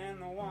buried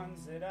and the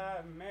ones that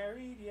I've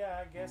married,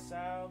 yeah, I guess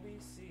I'll be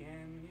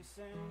seeing you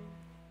soon.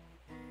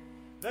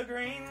 The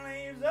green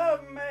leaves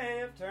of May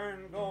have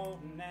turned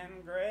golden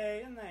and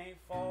gray, and they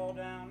fall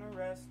down to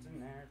rest in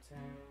their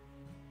tomb,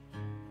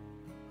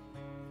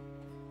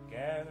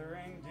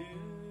 gathering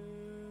dew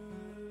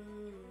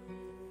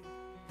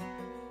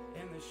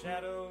in the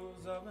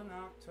shadows of an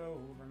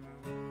October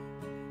moon.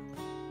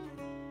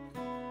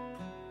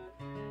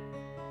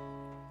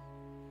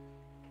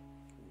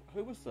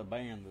 Who was the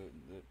band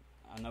that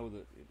I know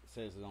that it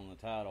says it on the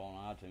title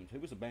on iTunes? Who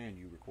was the band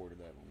you recorded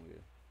that one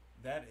with?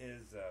 That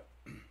is the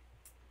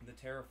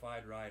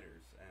Terrified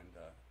Riders, and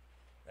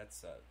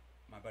that's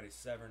my buddy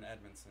Severn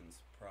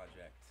Edmondson's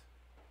project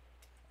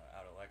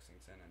out of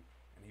Lexington,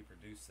 and he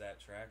produced that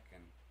track.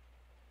 And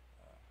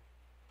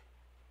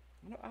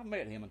I've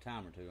met him a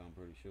time or two, I'm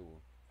pretty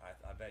sure.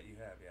 I bet you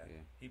have, yeah.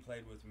 He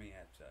played with me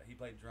at he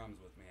played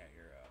drums with me at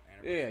your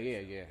Yeah.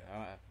 anniversary.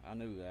 I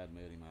knew that I'd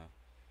met him. I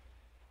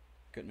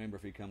couldn't remember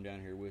if he come down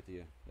here with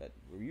you.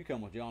 You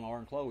come with John R.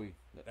 and Chloe.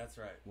 That's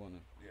right. Wasn't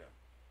it? Yeah.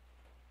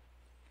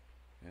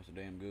 That's a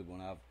damn good one.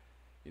 I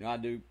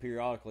do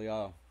periodically,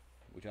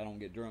 which I don't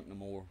get drunk no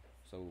more.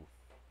 So,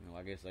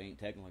 I guess they ain't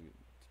technically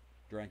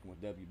drinking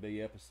with WB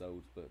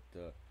episodes, but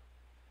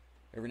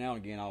every now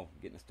and again I'll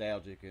get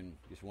nostalgic and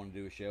just want to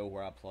do a show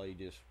where I play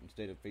just,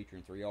 instead of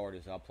featuring 3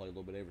 artists, I'll play a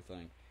little bit of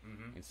everything.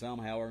 Mm-hmm. And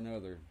somehow or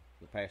another,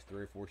 the past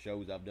 3 or 4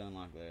 shows I've done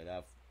like that,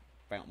 I've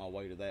found my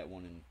way to that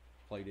one and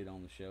played it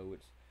on the show.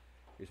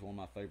 It's one of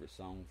my favorite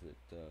songs that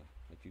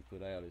you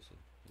put out. It's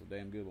a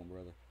damn good one,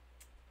 brother.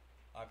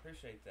 I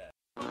appreciate that.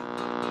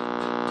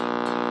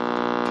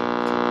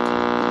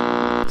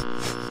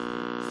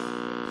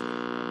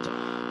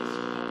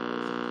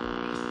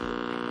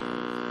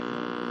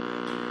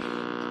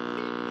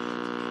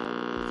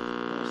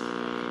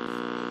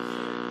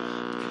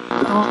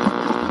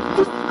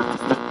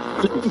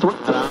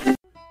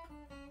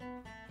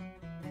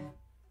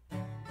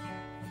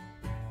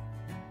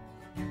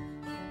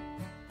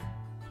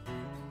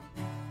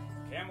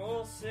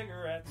 Camel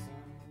cigarettes and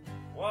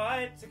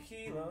white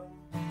tequila,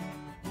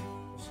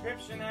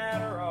 prescription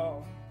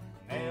Adderall,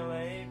 nail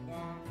 8-1.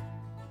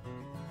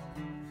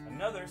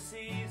 Another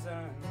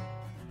season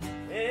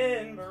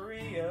in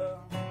Berea.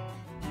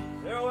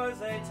 There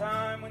was a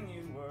time when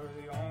you were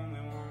the only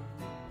one,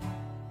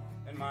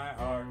 and my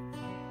heart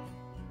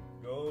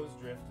goes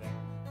drifting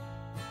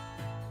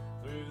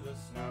through the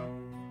snow.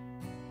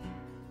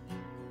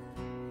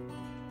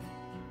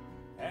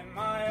 And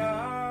my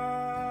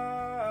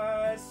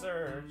eyes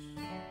search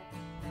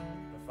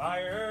the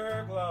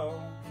fire glow,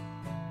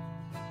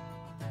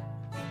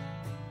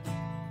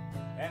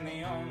 and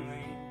the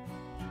only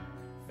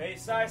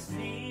face I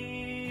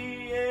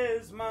see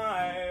is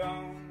my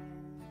own.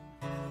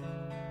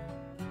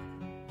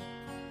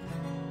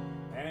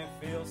 And it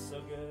feels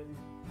so good,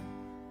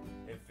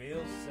 it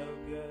feels so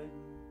good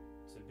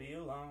to be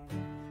alone.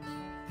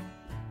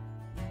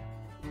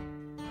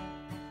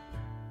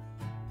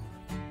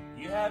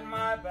 You had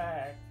my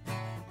back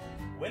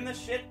when the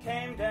shit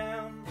came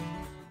down.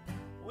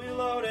 We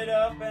loaded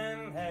up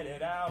and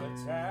headed out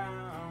of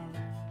town.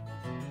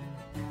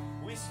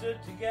 We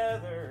stood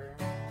together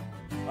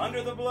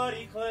under the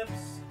bloody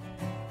cliffs.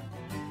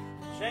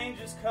 Change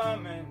is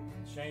coming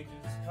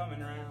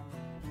round.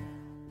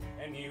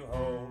 And you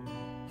hold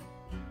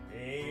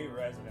a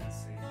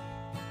residency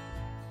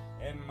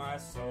in my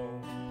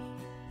soul.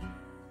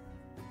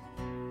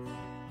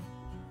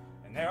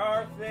 And there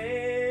are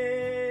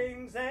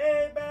things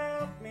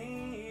about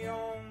me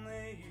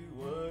only you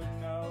would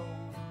know.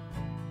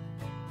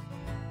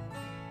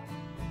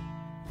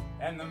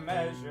 And the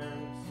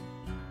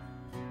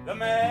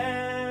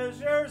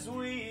measures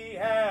we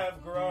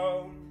have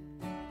grown.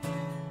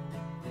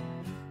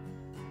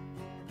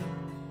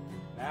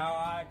 Now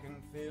I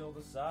can feel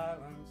the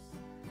silence.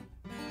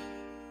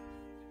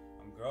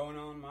 I'm growing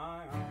on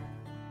my own.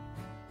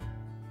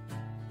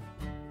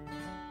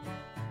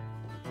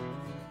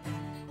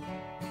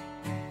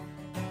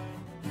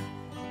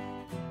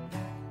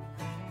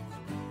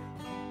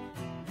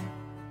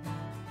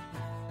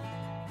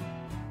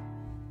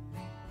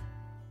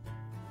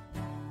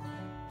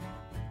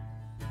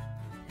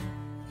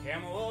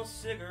 Camel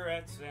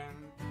cigarettes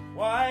and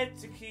white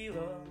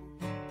tequila,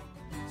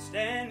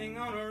 standing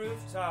on a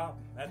rooftop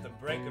at the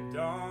break of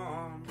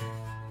dawn.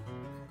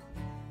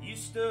 You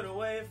stood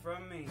away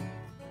from me,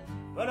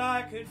 but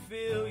I could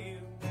feel you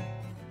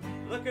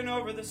looking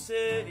over the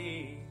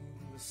city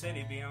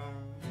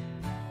beyond.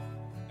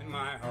 And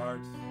my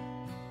heart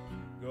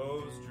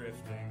goes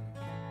drifting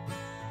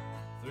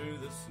through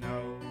the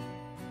snow.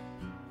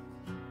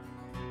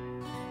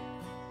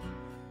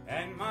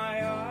 And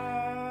my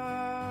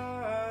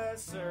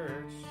eyes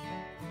search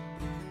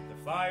the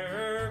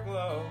fire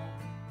glow.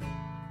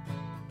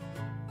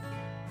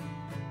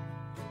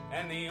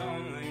 And the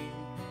only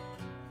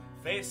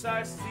face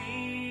I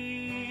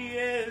see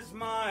is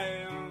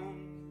my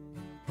own.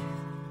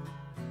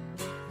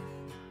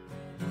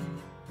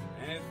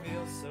 And it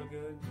feels so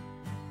good,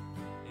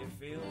 it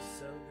feels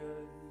so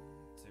good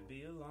to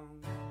be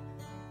alone.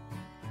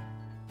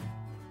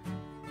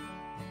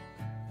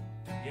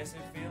 Yes,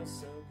 it feels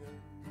so good,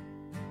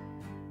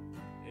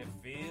 it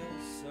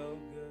feels so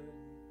good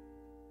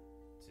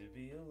to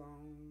be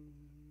alone.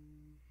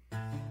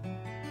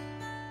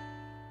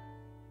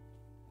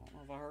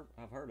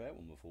 I've heard that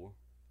one before.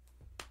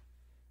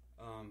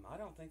 I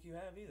don't think you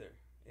have either.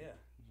 Yeah.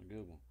 It's a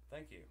good one.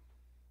 Thank you.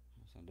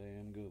 It's a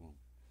damn good one.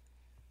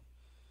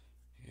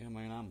 Yeah,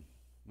 man,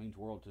 means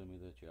the world to me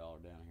that y'all are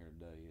down here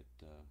today. It,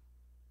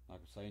 like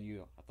I was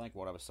saying, I think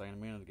what I was saying a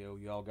minute ago,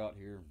 y'all got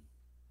here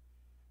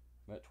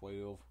about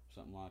 12,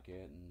 something like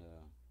that, and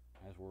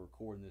as we're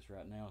recording this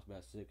right now, it's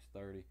about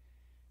 6:30,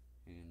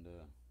 and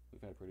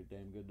we've had a pretty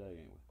damn good day,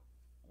 ain't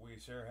we? We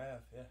sure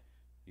have, yeah.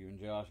 You and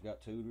Josh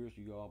got tutors.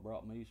 You all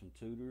brought me some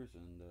tutors,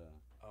 and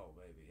oh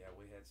baby, yeah,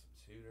 we had some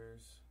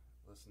tutors.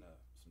 Listen to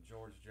some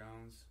George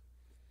Jones.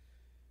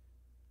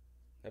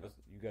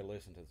 You got to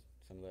listen to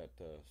some of that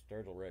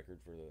Sturgill record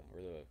for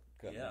the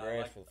cutting Yeah, the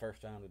grass for the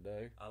first time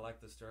today. I like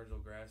the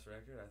Sturgill grass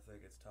record. I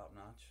think it's top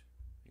notch.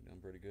 You done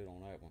pretty good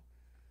on that one.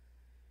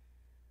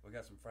 We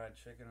got some fried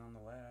chicken on the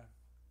way.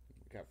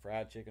 We got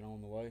fried chicken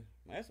on the way.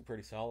 Man, that's a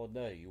pretty solid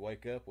day. You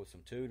wake up with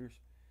some tutors,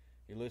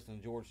 you listen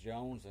to George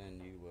Jones,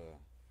 and you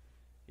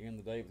end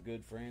the day with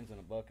good friends and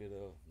a bucket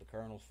of the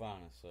Colonel's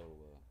finest. So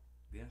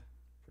yeah,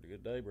 pretty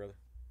good day, brother.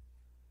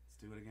 Let's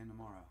do it again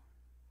tomorrow.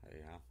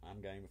 Hey,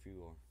 I'm game if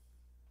you are.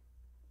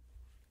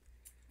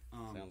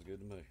 Sounds good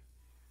to me.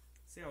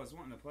 See, I was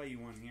wanting to play you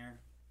one here.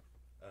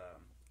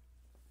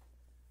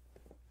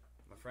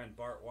 My friend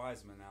Bart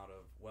Wiseman out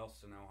of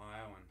Wellston,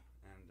 Ohio,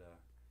 and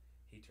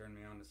he turned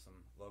me on to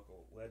some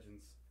local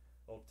legends.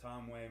 Old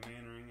Tom Way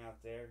Mannering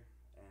out there,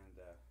 and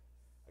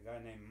a guy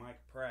named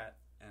Mike Pratt,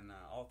 and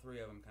all three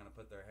of them kind of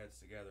put their heads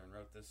together and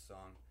wrote this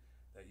song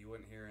that you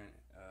wouldn't hear in,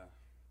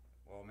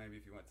 well, maybe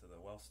if you went to the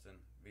Wellston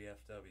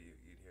VFW,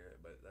 you'd hear it,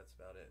 but that's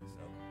about it.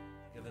 So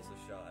give this a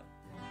shot.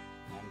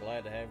 I'm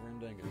glad to have her in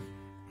Dingus.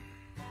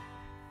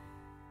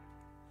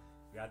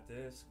 Got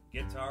this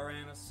guitar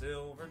and a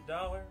silver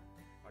dollar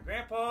my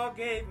grandpa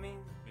gave me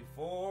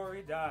before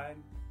he died.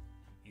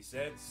 He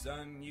said,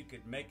 son, you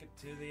could make it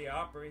to the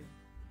Opry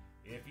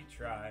if you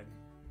tried.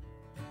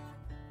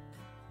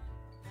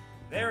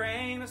 There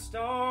ain't a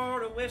star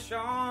to wish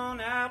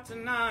on out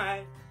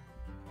tonight.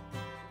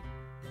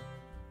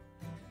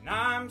 And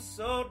I'm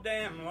so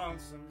damn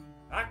lonesome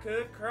I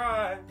could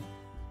cry.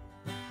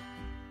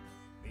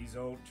 These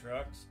old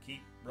trucks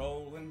keep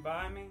rolling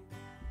by me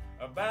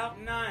about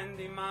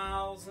 90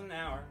 miles an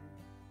hour.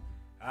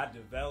 I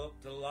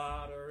developed a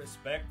lot of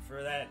respect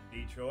for that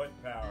Detroit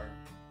power.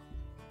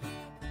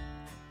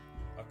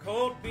 A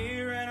cold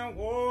beer and a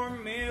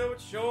warm meal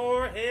would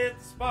sure hit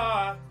the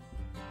spot.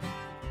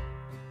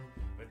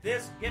 But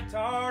this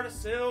guitar to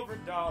silver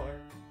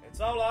dollar,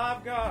 it's all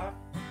I've got.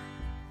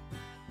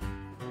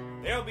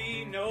 There'll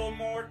be no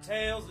more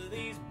tales of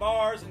these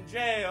bars and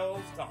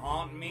jails to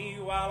haunt me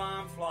while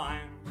I'm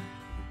flying.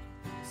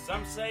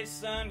 Some say,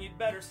 son, you'd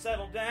better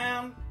settle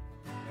down.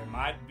 There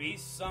might be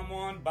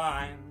someone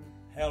buying.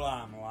 Hell,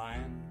 I'm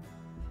lying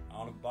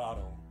on a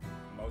bottle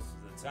most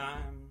of the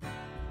time.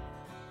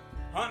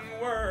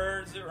 Hunting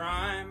words that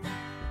rhyme.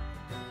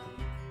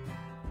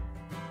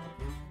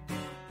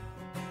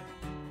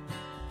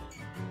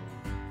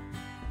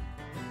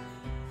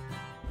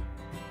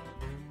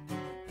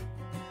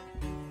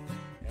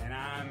 And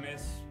I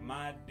miss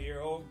my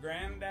dear old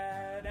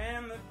granddad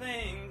and the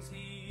things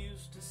he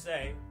used to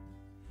say.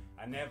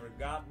 I never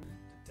got to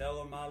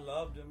tell him I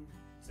loved him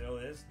till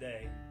this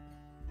day.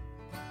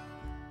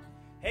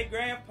 Hey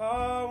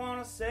Grandpa, I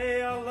wanna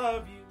say I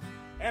love you,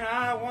 and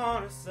I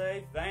wanna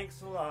say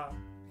thanks a lot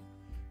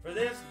for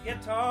this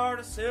guitar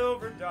to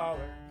silver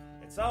dollar,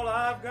 it's all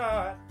I've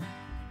got.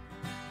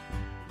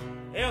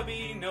 There'll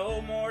be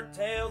no more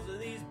tales of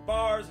these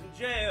bars and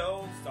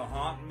jails to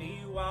haunt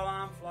me while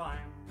I'm flying.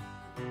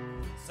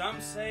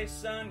 Some say,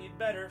 son, you'd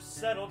better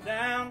settle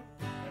down,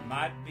 there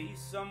might be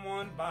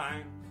someone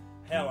buying.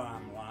 Hell,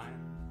 I'm lying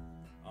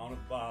on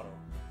a bottle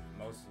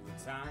most of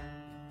the time.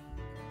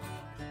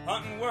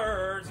 Hunting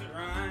words that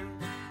rhyme.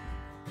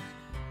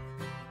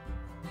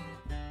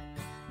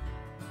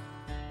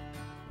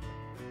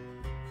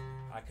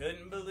 I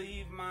couldn't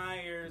believe my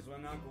ears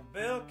when Uncle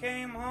Bill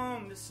came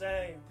home to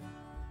say,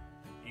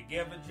 you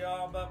give a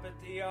job up at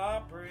the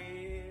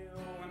Opry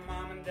when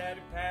Mom and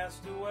Daddy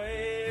passed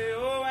away.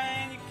 Oh,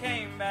 and you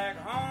came back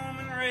home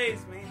and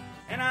raised me,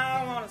 and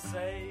I want to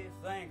say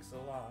thanks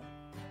a lot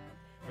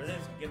for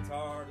this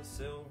guitar to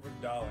silver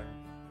dollar,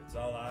 it's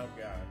all I've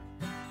got.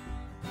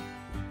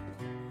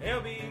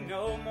 There'll be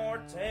no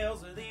more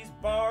tales of these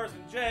bars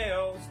and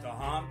jails to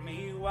haunt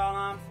me while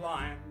I'm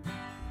flying.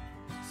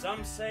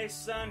 Some say,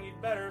 son,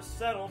 you'd better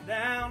settle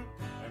down,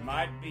 there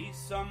might be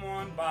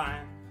someone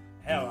buying.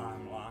 Hell,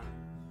 I'm lying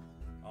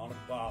on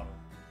a bottle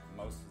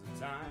most of the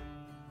time.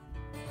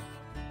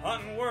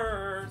 Hunting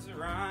words that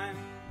rhyme.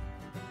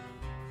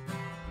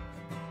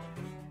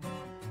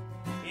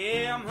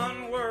 Yeah, I'm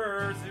hunting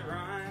words that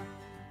rhyme.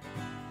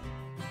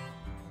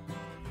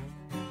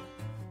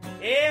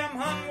 Yeah, I'm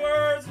hunting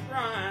words that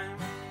rhyme.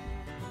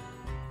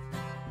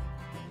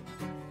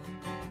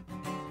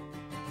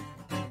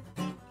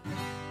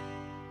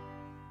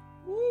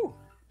 Woo!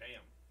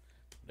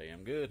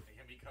 Damn Good. They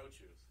can be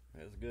coaches.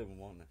 That's a good one,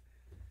 wasn't it?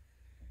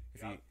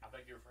 I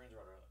think your friends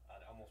wrote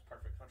an almost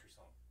perfect country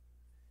song.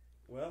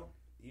 Well,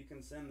 you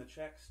can send the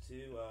checks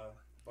to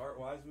Bart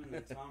Wiseman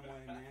and Tom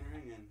Wayne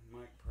Mannering and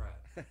Mike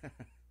Pratt.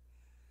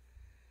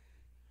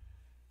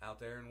 Out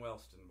there in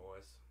Wellston,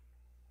 boys.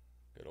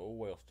 Good old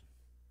Wellston.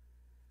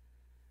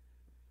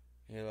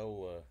 You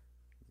know,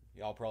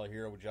 y'all probably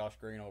hear with Josh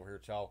Green over here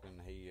talking.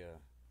 He,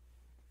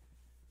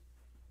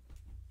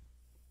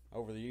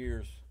 over the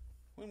years,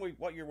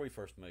 what year we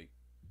first meet?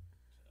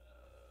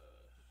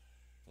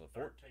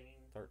 13.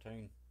 13. I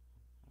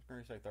was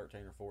going to say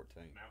 13 or 14.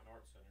 Mountain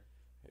Arts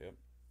Center. Yep.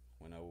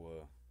 We know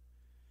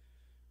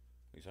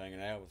we was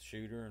hanging out with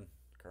Shooter and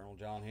Colonel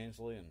John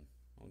Hensley and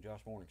on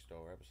Josh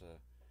Morningstar.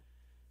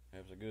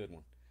 That was a good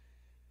one.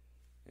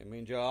 And me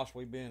and Josh,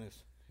 we've been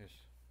as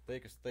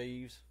thick as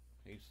thieves.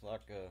 He's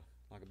like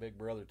a big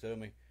brother to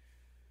me.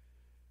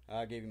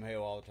 I give him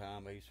hell all the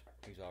time, but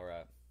he's all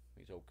right.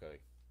 He's okay.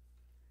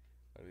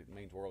 But it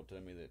means the world to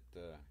me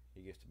that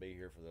he gets to be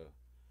here for the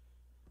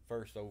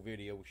first old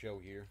video show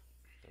here.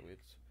 So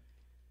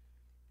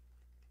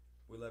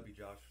We love you,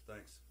 Josh.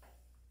 Thanks.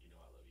 You know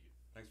I love you.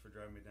 Thanks for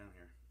driving me down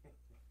here.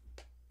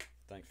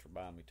 thanks for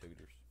buying me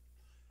tutors.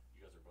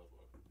 You guys are both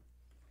welcome.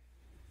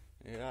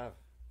 Yeah,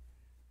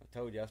 I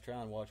told you I was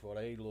trying to watch what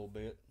I ate a little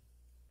bit.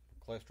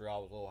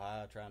 Cholesterol was a little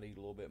high, trying to eat a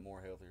little bit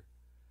more healthier.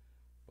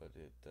 But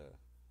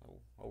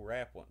old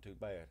wrap wasn't too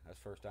bad. That's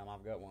the first time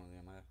I've got one of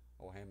them.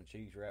 Old ham and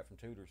cheese wrap from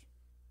Tudors.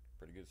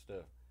 Pretty good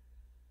stuff.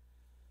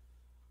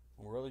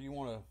 Well, brother, you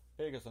want to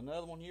pick us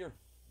another one here?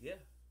 Yeah.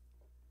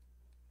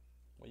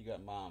 What you got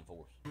in mind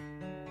for us?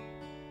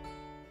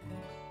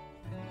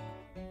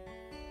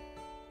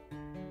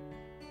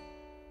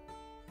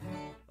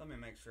 Let me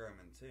make sure I'm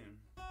in tune.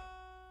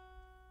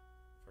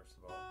 First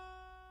of all.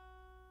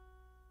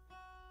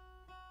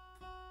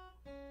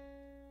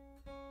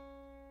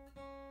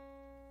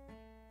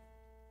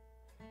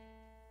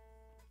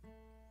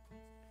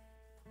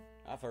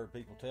 I've heard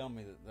people tell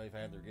me that they've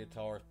had their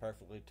guitars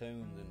perfectly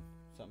tuned and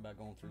something about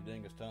going through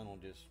Dingus Tunnel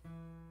just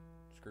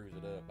screws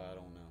it up. I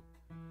don't know.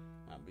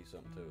 Might be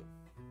something to it.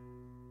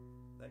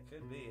 That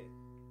could be it.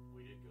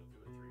 We did go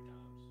through it 3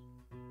 times.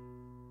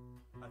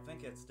 I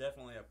think it's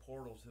definitely a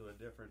portal to a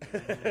different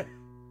dimension.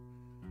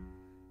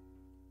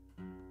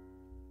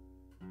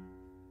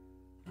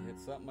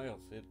 It's something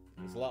else.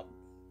 It's a lot.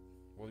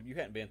 Well, you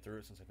hadn't been through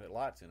it since they put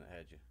lights in it,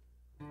 had you?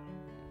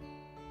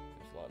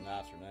 It's a lot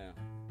nicer now.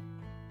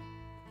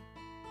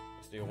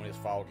 Still, when it's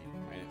foggy,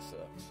 man, it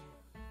sucks.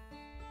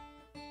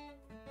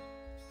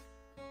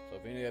 So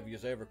if any of you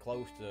is ever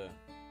close to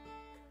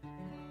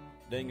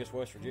Dingus,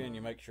 West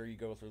Virginia, make sure you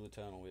go through the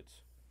tunnel.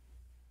 It's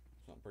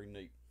something pretty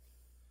neat.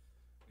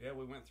 Yeah,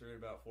 we went through it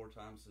about 4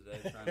 times today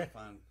trying to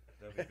find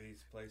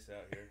WB's place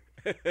out here.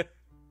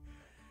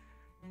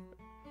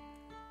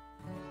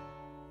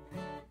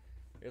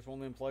 It's one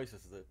of them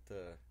places that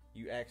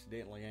you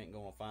accidentally ain't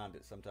gonna find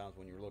it. Sometimes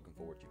when you're looking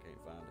for it, you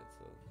can't find it.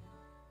 So,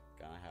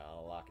 kind of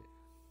how I like it.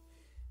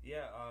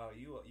 Yeah,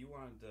 you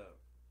wanted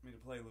me to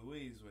play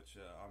Louise, which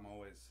I'm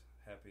always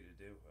happy to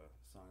do. A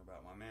song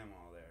about my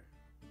mamaw there.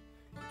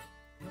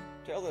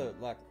 Tell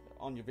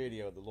on your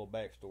video the little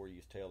backstory you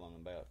was telling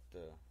about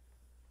the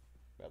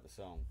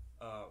song.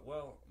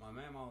 Well, my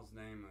mamaw's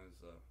name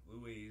is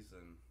Louise,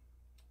 and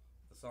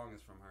the song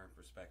is from her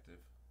perspective.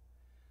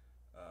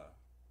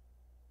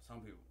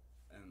 Some people,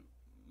 and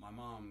my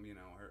mom,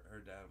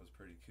 her dad was a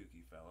pretty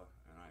kooky fella,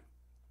 and I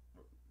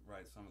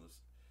relay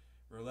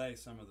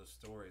some of the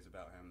stories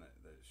about him that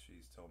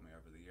she's told me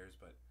over the years.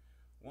 But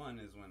one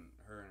is when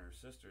her and her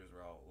sisters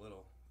were all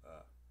little,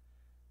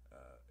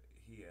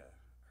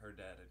 her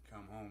dad had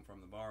come home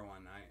from the bar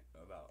one night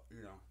about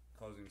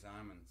closing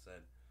time and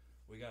said,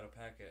 we gotta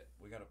pack it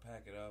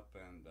up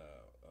and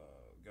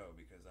go,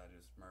 because I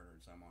just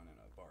murdered someone in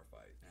a bar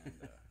fight, and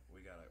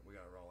we gotta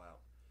roll out.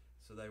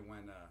 So they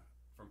went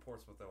from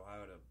Portsmouth,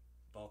 Ohio to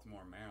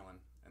Baltimore, Maryland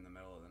in the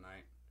middle of the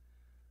night.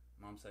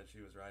 Mom said she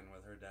was riding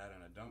with her dad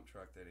in a dump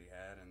truck that he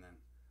had, and then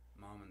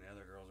Mom and the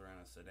other girls were in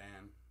a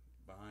sedan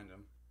behind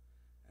him.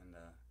 And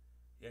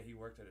he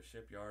worked at a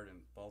shipyard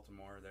in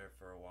Baltimore there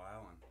for a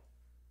while, and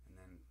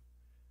then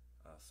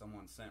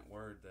someone sent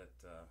word that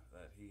the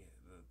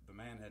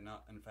man had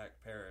not in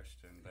fact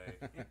perished, and they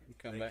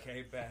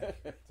came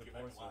back to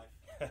Portsmouth.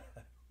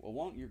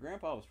 Well, your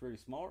grandpa was pretty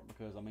smart,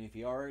 because if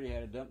he already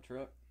had a dump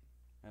truck,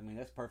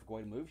 that's the perfect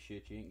way to move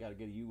shit. You ain't got to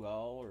get a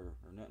U-Haul or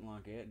nothing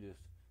like that. Just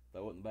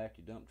throw it in the back of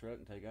your dump truck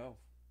and take off.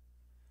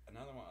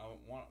 Another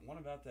one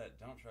about that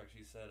dump truck,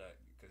 she said,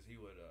 because he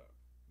would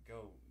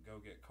go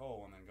get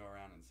coal and then go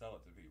around and sell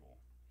it to people.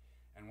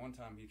 And one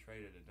time he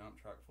traded a dump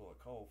truck full of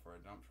coal for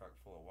a dump truck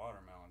full of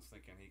watermelons,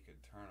 thinking he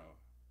could turn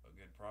a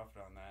good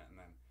profit on that, and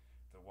then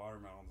the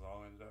watermelons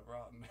all ended up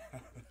rotten.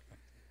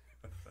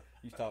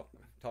 You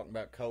talking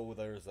about coal?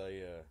 There's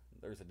a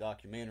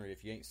documentary.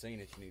 If you ain't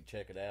seen it, you need to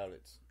check it out.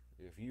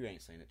 If you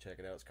ain't seen it, check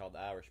it out. It's called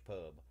The Irish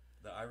Pub.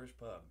 The Irish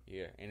Pub.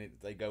 Yeah, and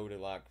they go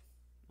to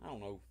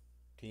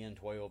 10,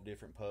 12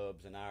 different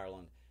pubs in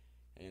Ireland,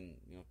 and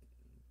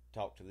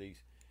talk to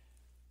these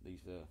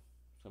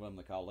some of them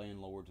they call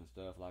landlords and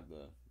stuff, like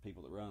the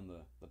people that run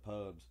the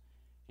pubs,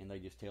 and they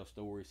just tell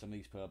stories. Some of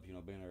these pubs,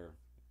 been there.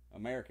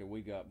 America,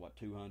 we got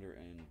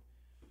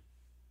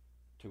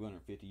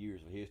 250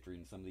 years of history,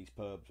 and some of these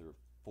pubs are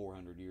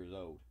 400 years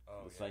old.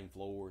 Same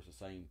floors, the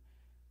same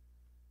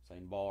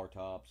bar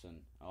tops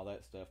and all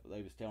that stuff. But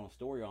they was telling a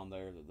story on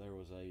there that there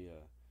was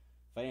a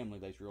family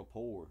that's real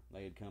poor.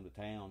 They had come to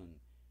town, and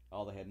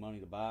all they had money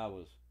to buy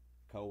was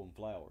coal and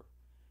flour.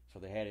 So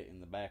they had it in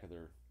the back of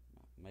their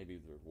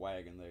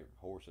wagon their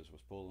horses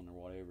was pulling or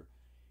whatever,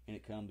 and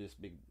it come this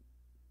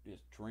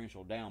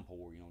torrential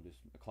downpour,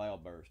 just a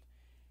cloud burst,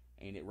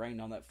 and it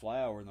rained on that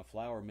flour, and the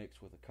flour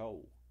mixed with the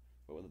coal.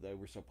 But they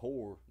were so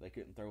poor they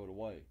couldn't throw it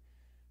away,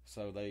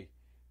 so they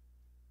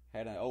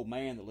had an old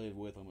man that lived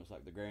with them. It was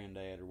like the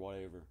granddad or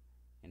whatever,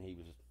 and he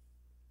was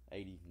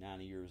 80,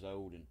 90 years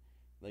old, and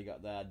they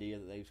got the idea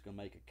that they was going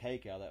to make a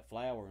cake out of that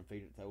flour and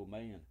feed it to the old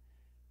man.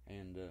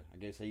 And I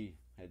guess he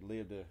had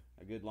lived a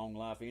good long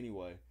life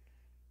anyway,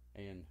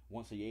 and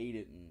once he ate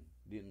it and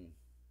didn't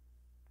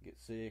get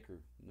sick or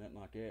nothing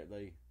like that,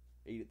 they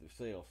eat it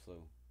themselves.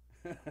 So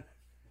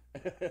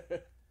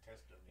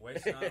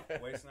waste not,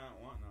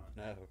 want not.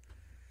 No,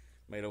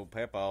 made old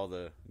Papa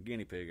the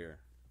guinea pig here.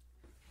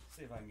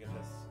 See if I can get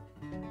this.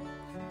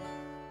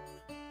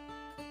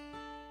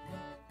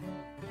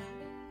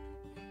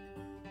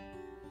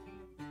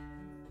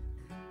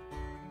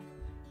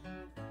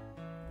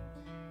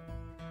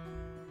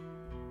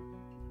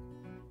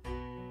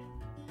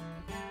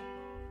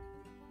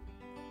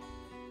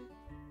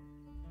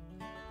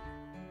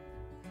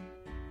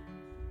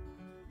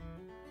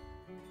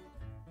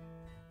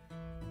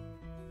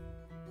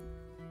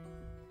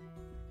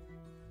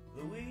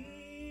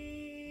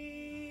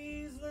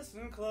 Louise,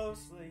 listen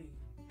closely.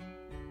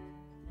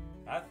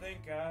 I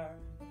think I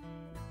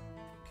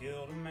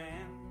killed a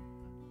man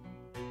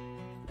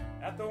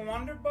at the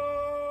Wonder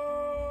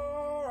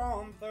Bar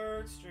on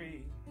 3rd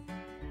Street.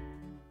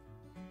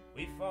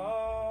 We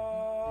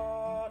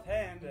fought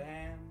hand to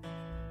hand.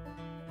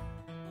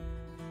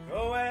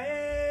 Go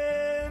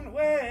and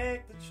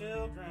wake the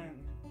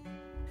children.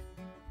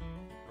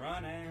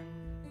 Run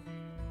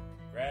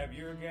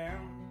your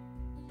gown.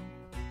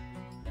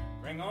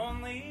 Bring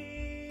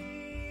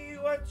only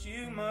what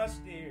you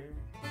must, dear.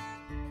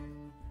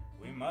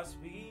 We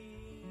must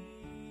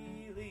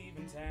be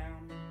leaving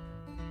town.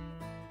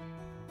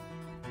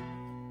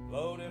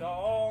 Load it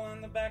all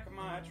in the back of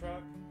my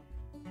truck.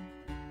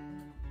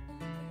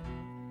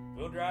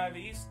 We'll drive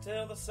east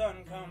till the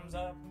sun comes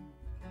up,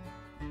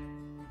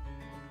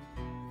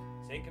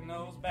 taking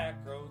those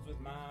back roads with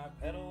my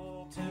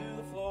pedal to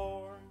the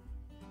floor,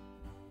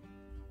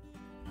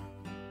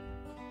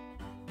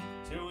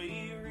 till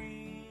we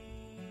reach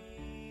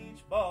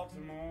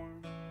Baltimore.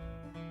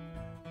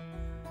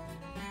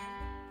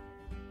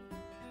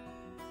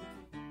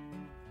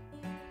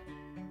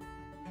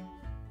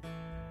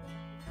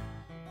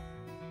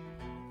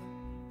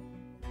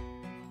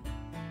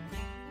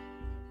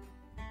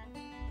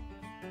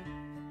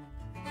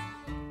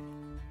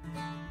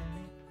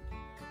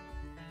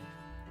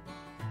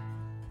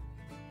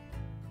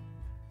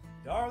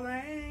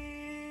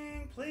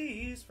 Darling,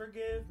 please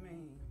forgive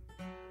me.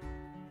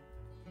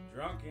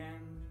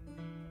 Drunken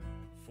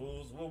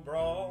fools will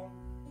brawl.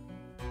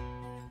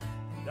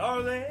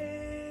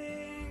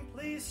 Darling,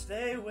 please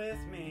stay with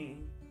me.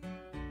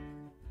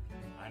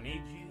 I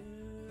need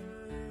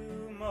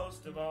you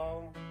most of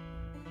all.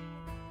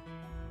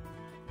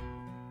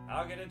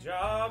 I'll get a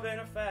job in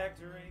a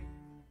factory,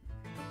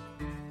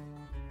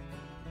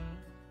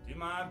 do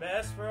my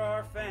best for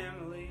our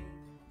family,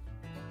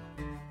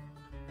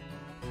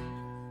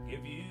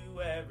 give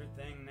you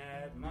everything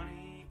that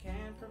money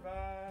can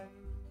provide.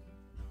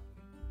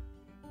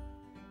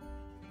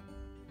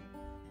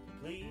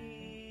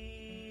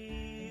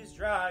 Please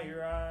dry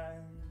your eyes.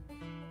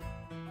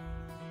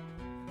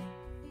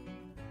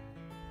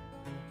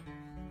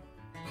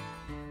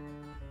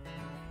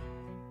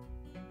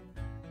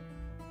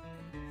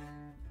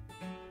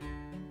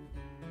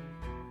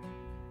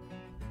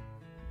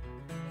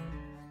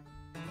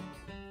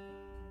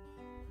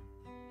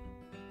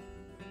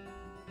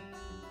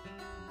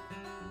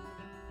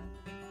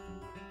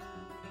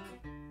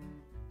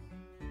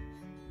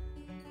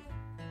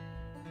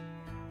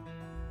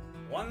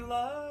 One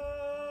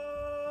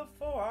love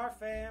for our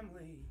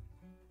family,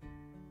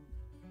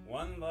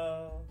 one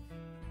love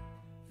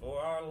for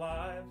our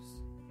lives,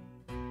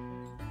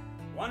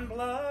 one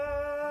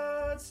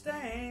blood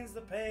stains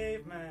the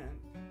pavement,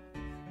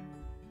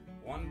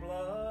 one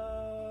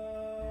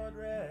blood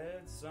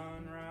red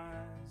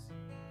sunrise.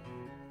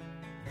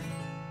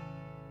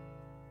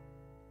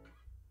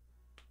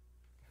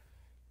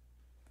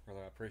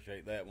 Brother, I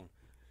appreciate that one.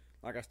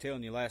 Like I was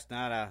telling you last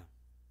night,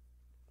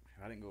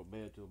 I didn't go to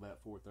bed till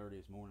about 4:30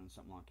 this morning,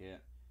 something like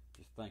that.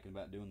 Just thinking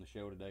about doing the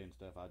show today and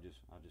stuff. I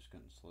just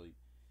couldn't sleep,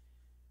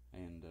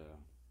 and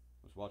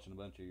was watching a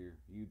bunch of your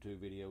YouTube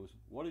videos.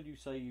 What did you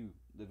say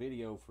the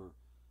video for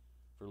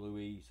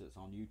Louise that's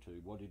on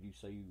YouTube? What did you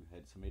say you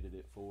had submitted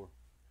it for?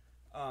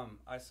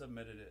 I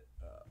submitted it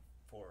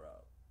for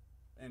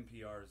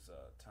NPR's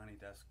Tiny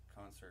Desk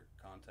Concert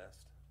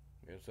Contest.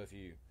 Yeah, so if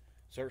you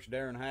search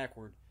Darren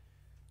Hackward,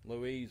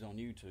 Louise on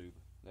YouTube,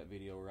 that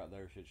video right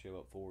there should show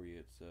up for you.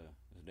 It's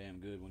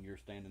damn good when you're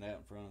standing out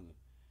in front of the,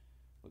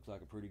 looks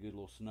like a pretty good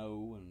little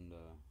snow, and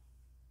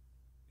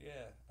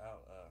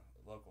out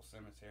local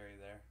cemetery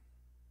there.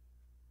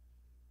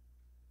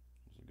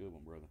 It's a good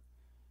one, brother.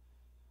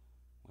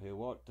 Well,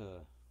 what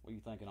are you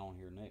thinking on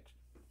here next?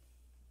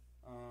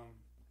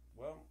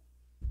 Well,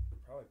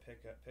 probably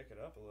pick it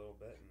up a little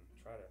bit and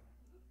try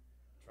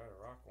to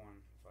rock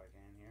one if I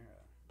can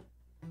here.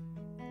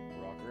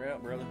 Rock her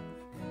out, brother.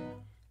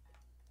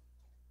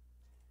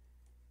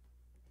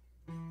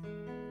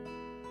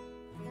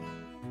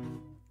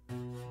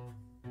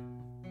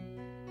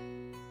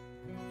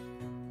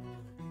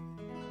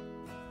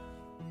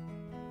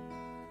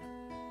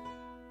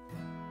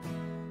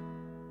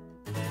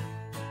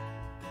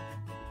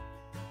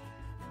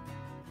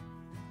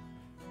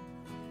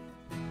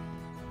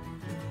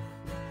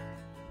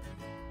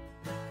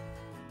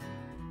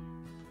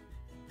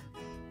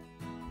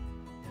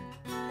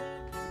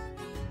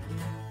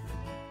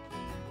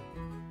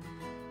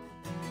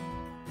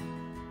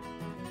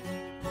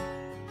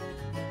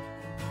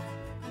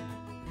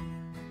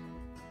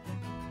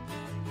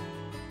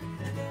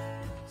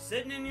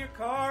 Sitting in your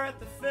car at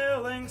the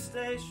filling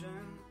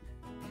station,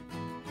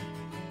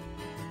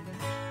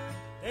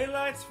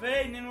 daylight's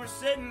fading and we're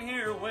sitting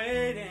here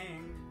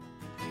waiting.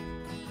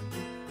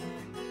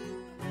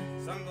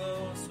 Sun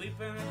glow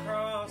sweeping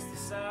across the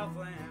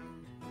Southland.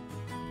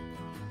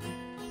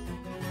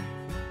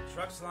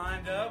 Trucks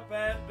lined up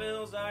at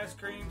Bill's ice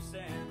cream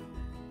stand.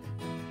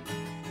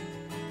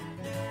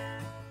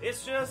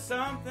 It's just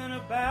something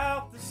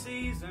about the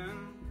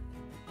season,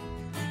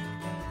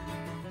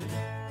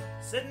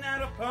 sitting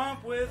at a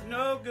pump with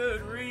no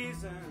good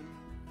reason,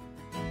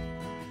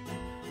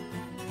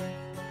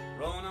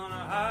 rolling on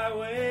a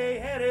highway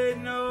headed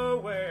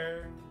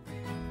nowhere.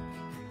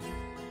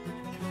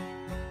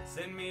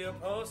 Send me a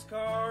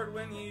postcard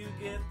when you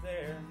get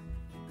there.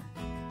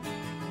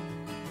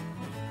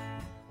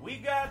 We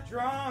got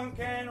drunk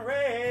and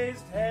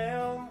raised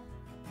hell.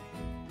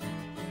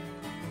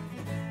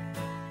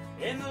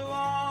 in the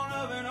lawn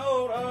of an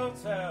old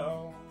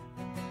hotel.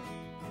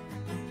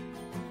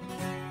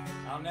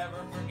 I'll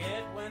never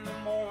forget when the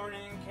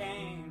morning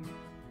came.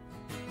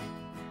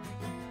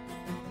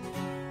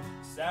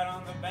 Sat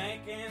on the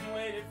bank and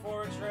waited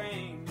for a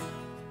train.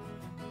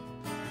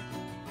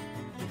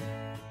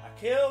 I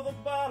killed the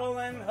bottle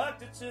and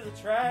hucked it to the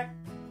track.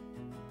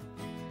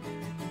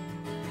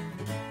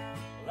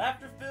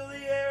 Laughter filled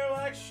the air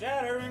like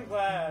shattering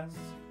glass.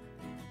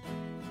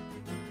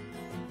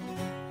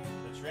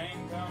 The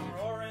train come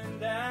roaring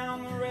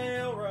down the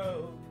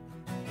railroad.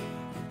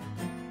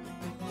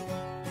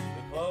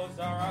 We closed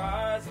our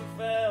eyes and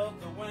felt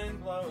the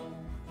wind blow.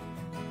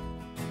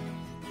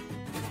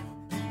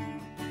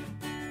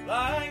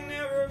 Like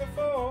never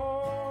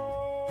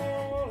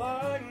before,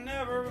 like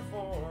never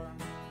before.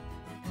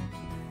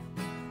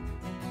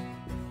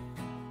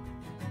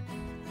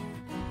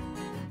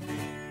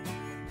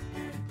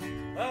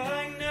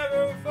 Like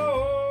never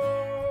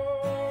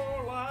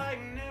before, like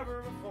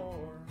never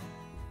before.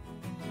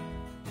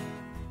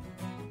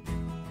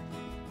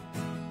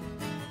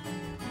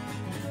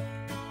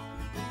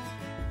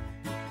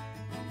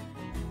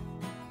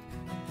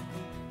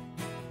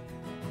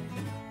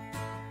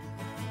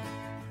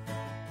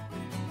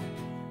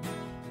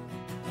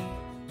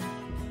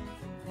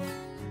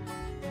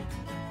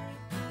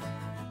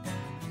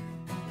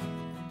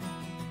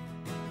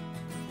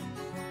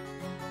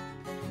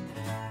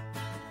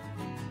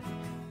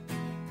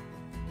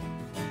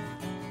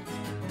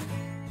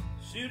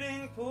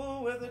 Shooting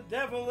pool with a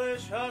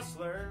devilish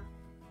hustler.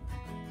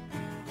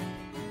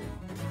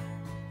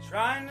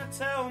 Trying to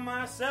tell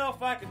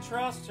myself I could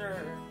trust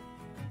her.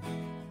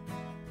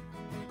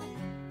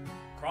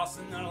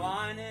 Crossing the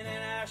line in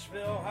an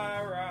Asheville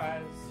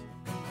high-rise.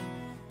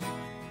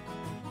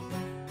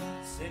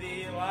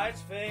 City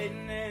lights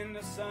fading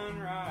into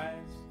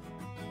sunrise.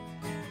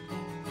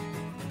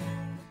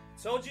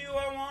 Told you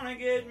I want to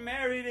get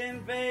married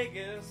in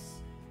Vegas.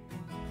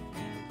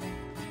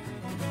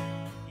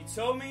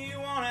 Told me you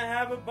want to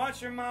have a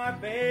bunch of my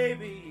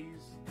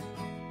babies.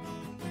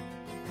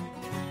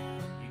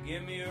 You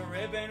give me a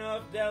ribbon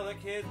of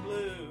delicate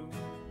blue.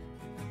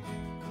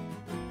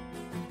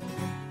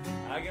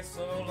 I get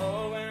so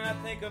low when I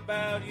think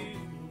about you.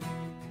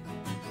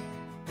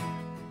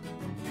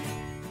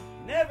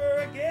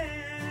 Never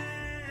again.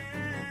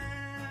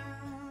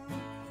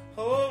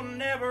 Oh,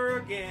 never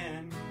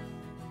again.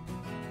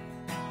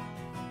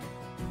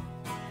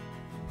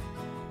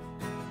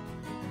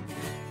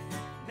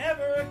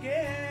 Never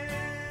again,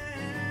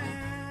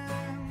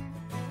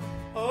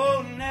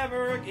 oh,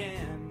 never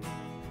again.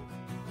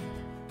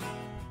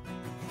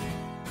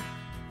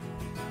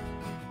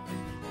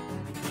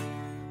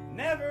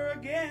 Never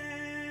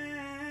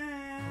again,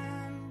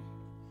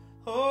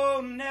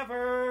 oh,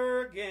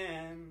 never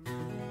again.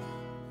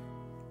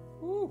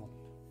 Woo.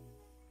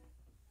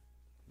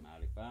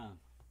 Mighty fine.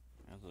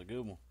 That's a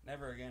good one.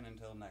 Never again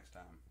until next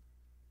time.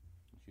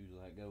 That's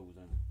usually how it goes,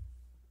 isn't it?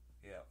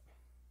 Yep.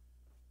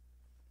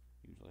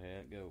 Usually how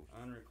it goes.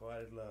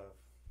 Unrequited love.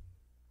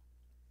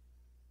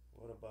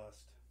 What a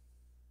bust.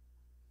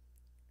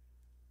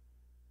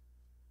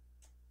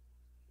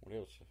 What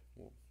else?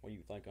 What are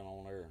you thinking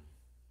on there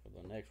for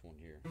the next one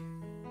here?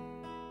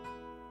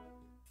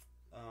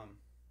 I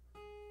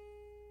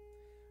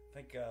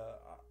think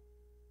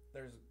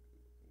there's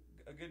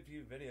a good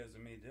few videos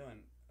of me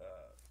doing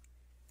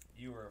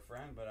You Were a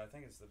Friend, but I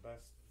think it's the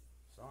best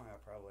song I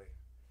probably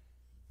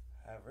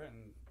have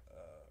written,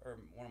 or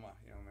one of my,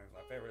 maybe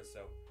my favorites,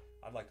 so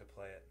I'd like to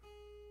play it.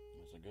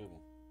 That's a good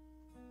one.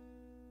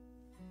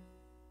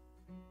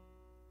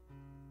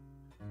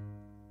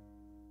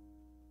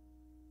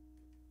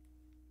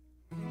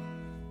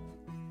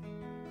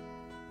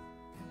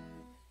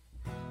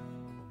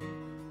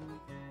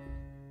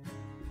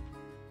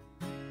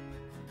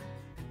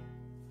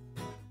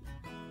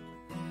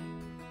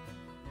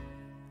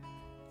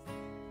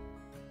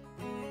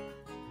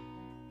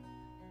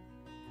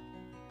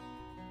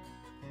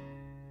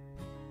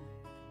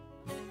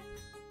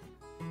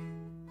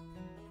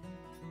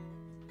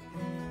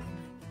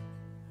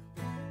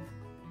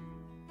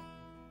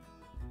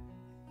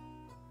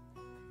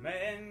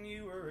 Man,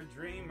 you were a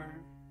dreamer,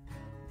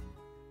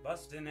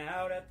 busting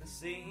out at the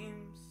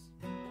seams.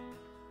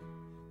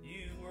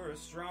 You were a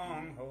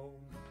stronghold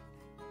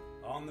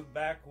on the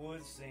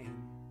backwoods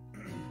scene.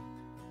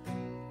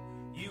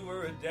 You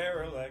were a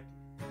derelict,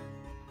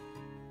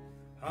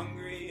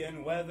 hungry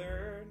and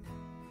weathered,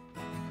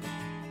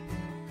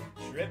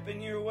 tripping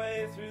your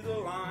way through the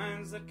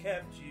lines that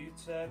kept you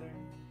tethered.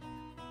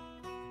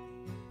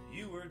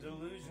 You were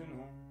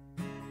delusional,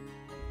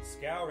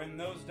 scouring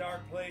those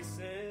dark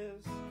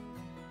places,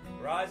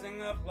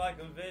 rising up like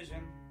a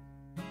vision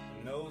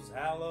in those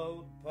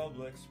hallowed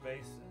public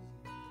spaces.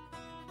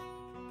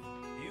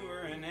 You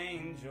were an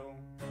angel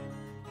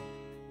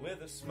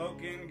with a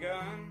smoking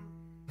gun.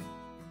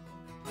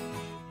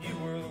 You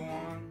were the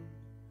one,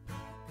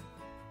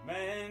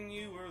 man,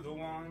 you were the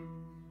one.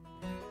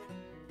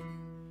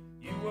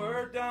 You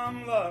were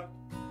dumb luck,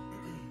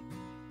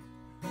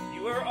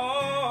 you were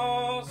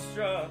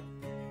awestruck.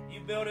 You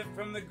built it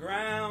from the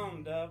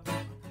ground up,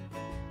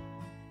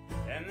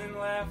 and then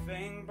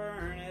laughing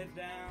burn it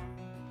down.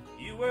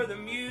 You were the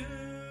muse,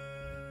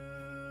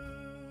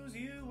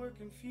 you were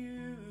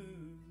confused.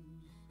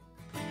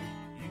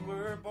 You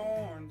were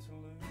born to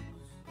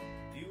lose,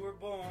 you were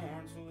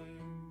born to lose.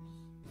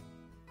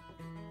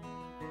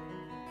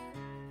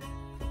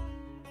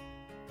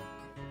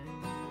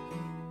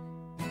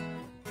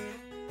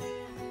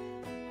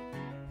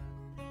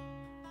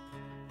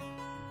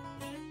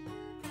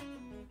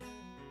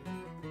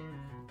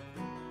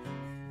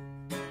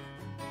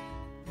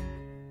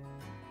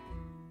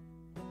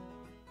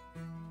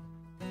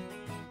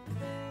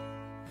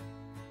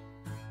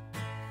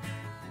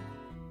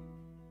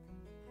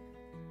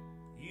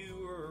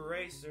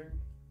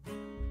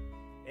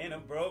 In a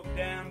broke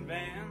down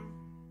van,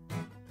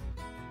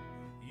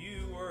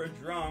 you were a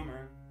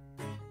drummer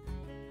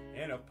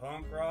in a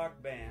punk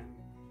rock band.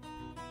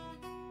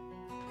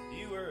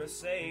 You were a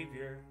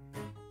savior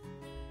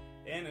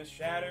in a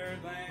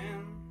shattered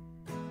land.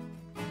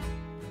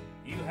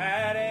 You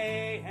had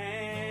a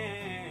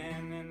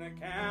hand in the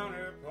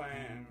counter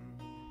plan.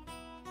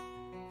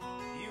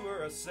 You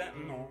were a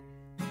sentinel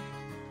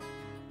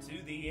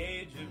to the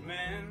age of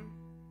men.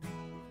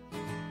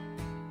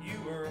 You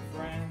were a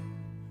friend.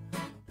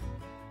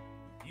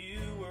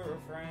 You were a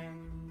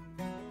friend.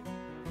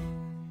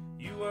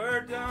 You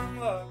were dumb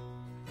luck.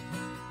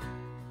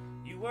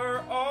 You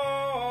were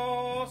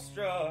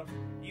awestruck.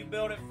 You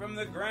built it from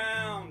the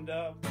ground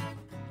up,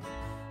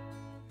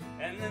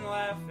 and then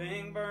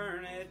laughing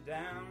burn it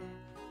down.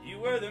 You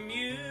were the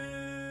muse.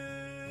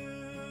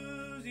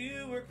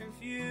 You were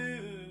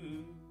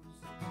confused.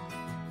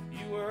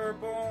 You were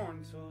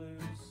born to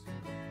lose.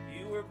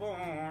 You were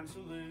born to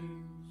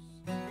lose.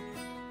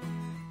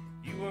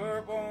 You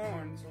were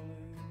born to lose.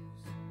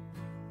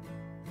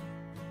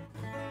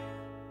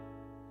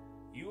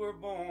 You were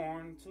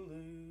born to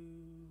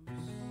lose. That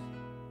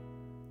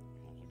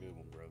was a good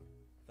one, brother.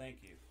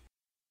 Thank you.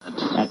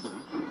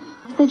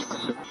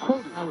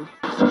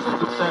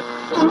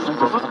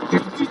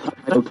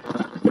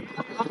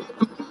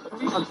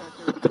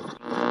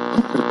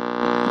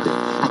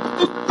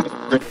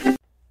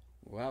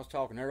 Well, I was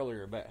talking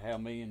earlier about how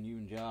me and you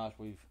and Josh,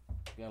 we've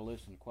got to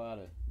listen to quite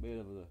a bit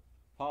of the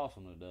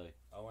Possum today.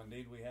 Oh,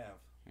 indeed we have.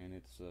 And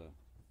it's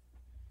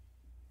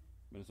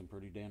been some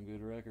pretty damn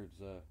good records.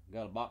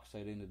 Got a box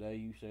set in today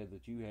you said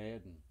that you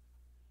had, and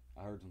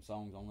I heard some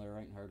songs on there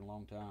I ain't heard in a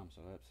long time,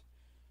 so that's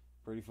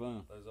pretty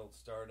fun. Those old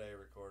Star Day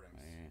recordings.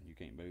 Man, you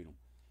can't beat them.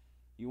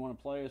 You want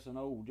to play us an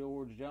old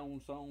George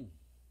Jones song?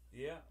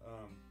 Yeah,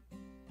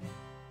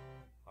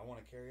 I won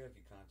a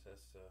karaoke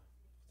contest with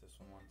this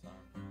one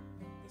time.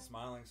 The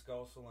Smiling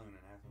Skull Saloon in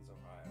Athens,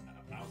 Ohio.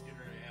 I was getting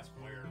ready to ask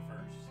where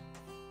first.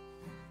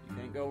 You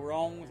can't go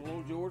wrong with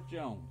little George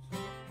Jones.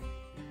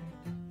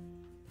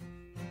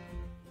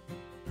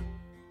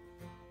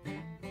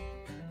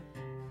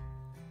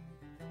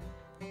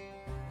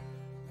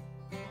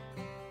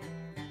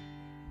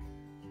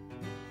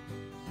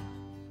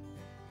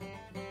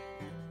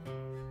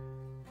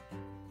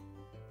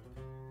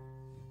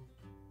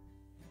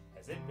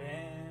 Has it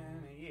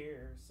been a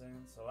year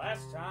since the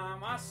last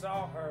time I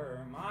saw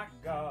her? My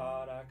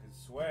God, I could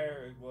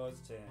swear it was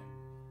 10.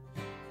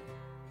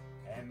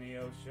 And the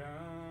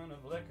ocean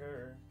of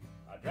liquor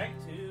I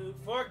drank to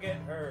forget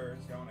her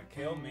is gonna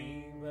kill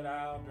me, but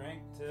I'll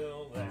drink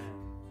till then.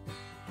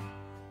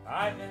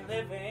 I've been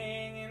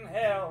living in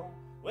hell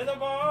with a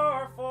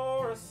bar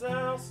for a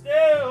cell,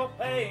 still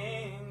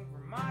paying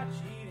for my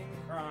cheating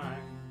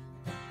crime.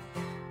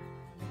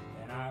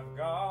 And I've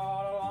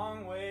got a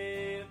long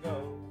way to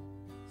go,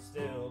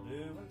 still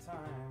doing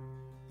time.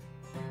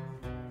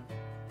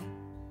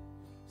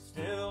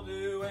 Still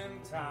doing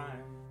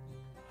time.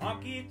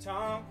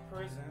 Honky-tonk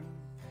prison,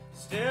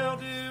 still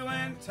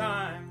doing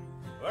time,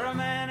 where a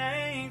man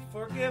ain't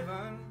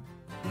forgiven.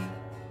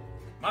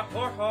 My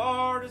poor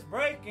heart is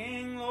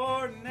breaking,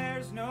 Lord, and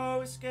there's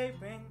no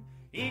escaping.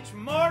 Each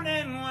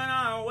morning when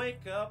I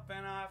wake up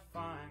and I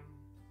find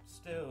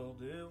still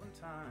doing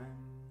time.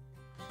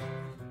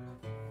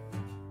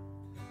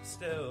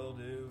 Still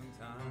doing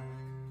time.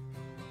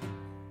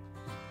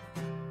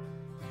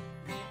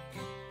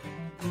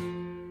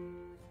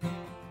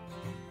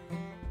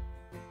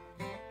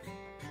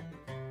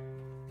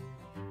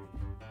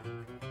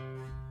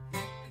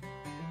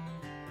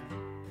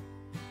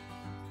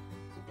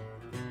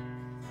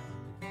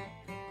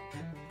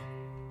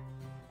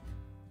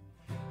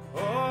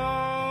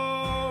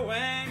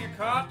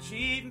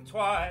 Cheating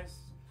twice,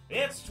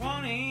 it's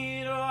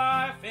 20 to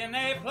life in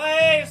a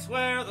place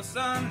where the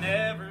sun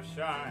never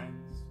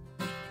shines.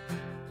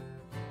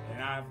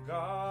 And I've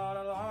got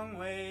a long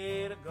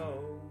way to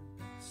go,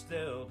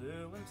 still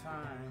doing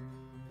time.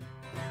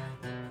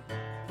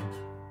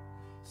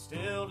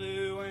 Still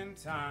doing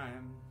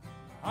time.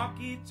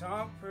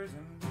 Honky-tonk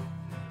prison,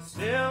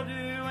 still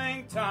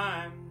doing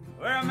time,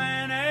 where a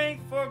man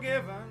ain't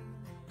forgiven.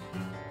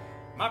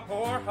 My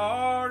poor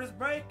heart is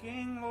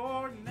breaking,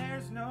 Lord, and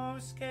there's no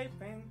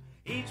escaping.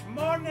 Each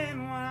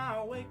morning when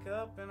I wake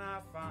up and I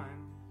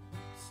find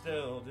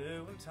still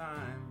doing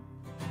time.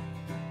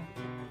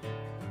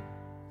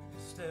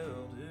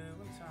 still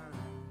doing time.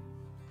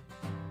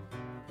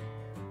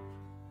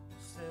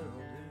 Still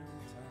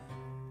doing time.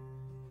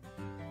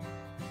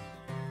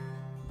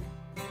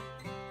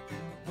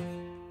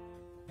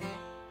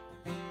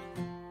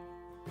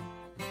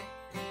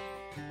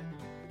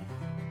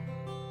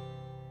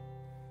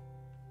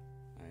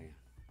 Man,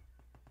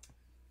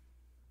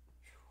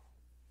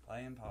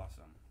 Playing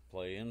possum.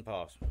 playing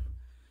possum.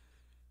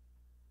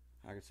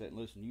 I could sit and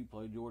listen to you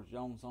play George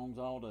Jones songs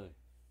all day.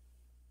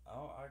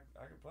 Oh, I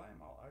could play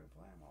them all. I could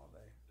play them all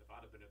day. If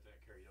I'd have been at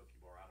that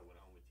karaoke bar, I'd have went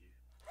home with you.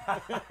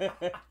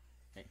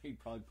 He'd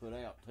probably put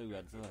out too,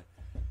 I'd say.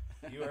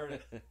 You heard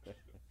it.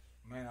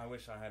 Man, I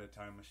wish I had a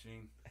time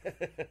machine.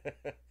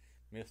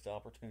 Missed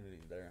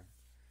opportunities there.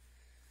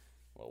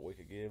 What we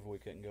could give, we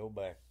couldn't go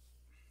back.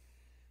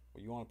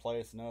 Well, you want to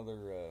play us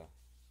another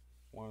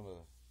one of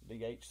the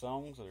DH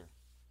songs, or?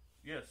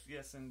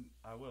 Yes, and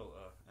I will.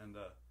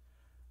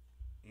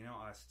 You know,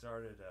 I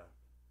started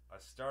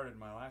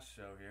my last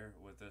show here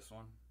with this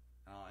one,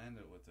 and I'll end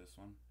it with this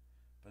one.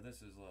 But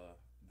this is the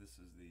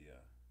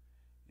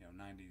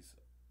 90s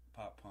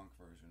pop punk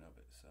version of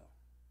it. So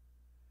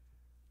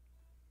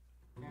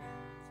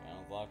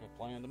Sounds like a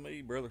plan to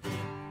me, brother.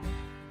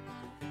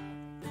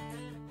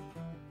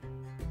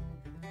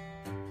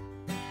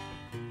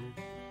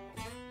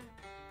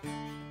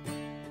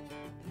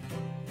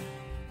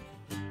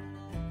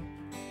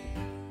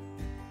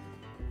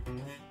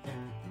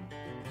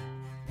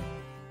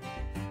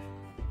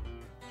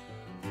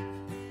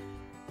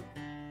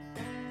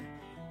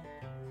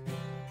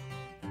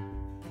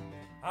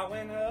 I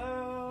went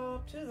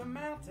up to the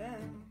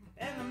mountain,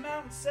 and the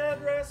mountain said,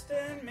 "Rest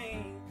in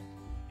me.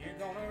 You're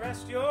gonna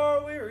rest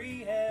your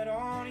weary head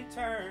on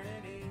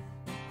eternity."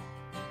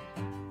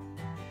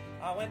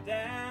 I went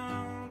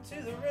down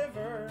to the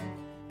river,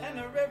 and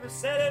the river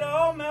said it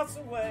all melts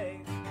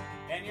away,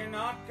 and you're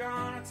not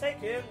gonna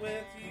take it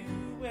with you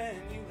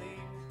when you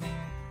leave.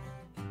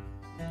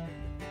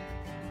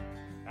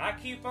 I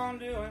keep on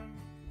doing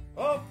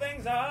all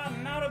things I ought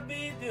not to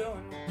be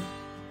doing.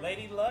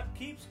 Lady Luck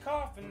keeps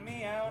coughing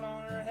me out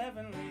on her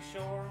heavenly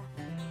shore.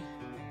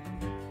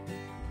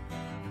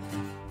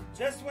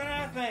 Just when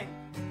I think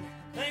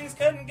things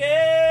couldn't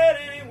get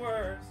any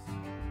worse,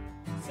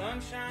 sun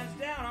shines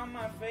down on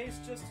my face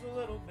just a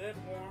little bit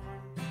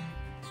warmer.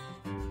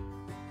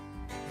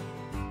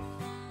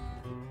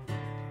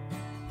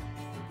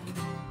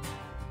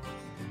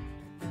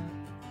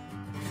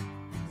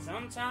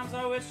 Sometimes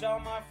I wish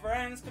all my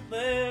friends could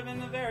live in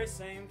the very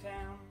same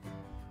town.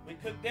 We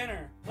cook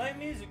dinner, play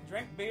music,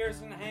 drink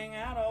beers, and hang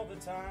out all the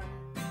time.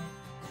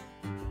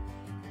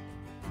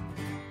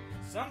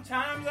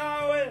 Sometimes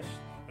I wish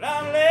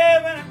that I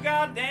live in a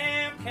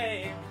goddamn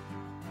cave,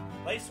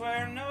 a place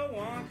where no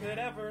one could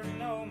ever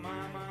know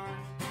my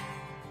mind.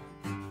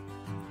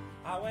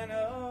 I went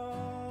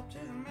up to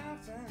the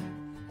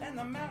mountain, and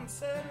the mountain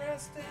said,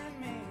 "Rest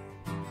in me.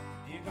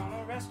 You're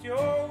gonna rest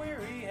your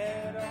weary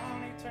head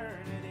on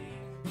eternity."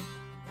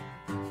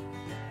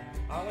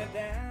 I went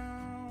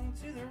down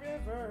to the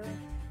river,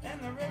 and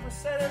the river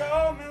said it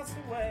all melts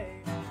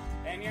away,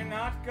 and you're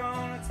not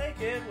gonna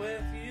take it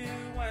with you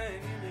when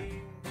you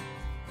leave.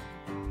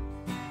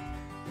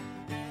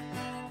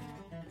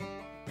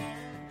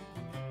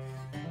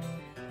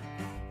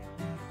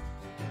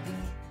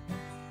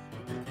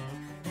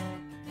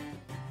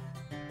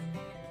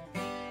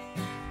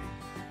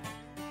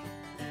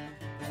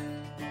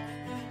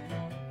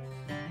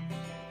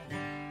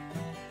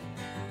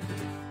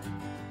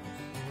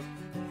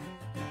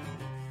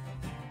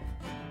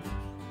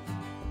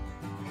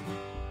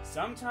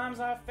 Sometimes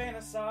I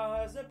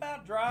fantasize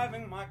about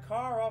driving my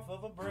car off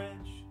of a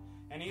bridge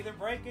and either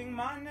breaking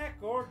my neck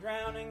or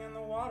drowning in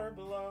the water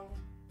below.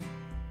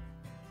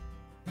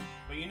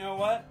 But you know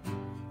what?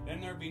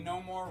 Then there'd be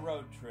no more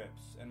road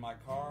trips and my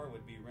car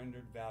would be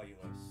rendered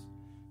valueless.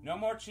 No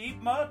more cheap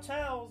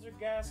motels or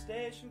gas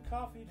station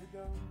coffee to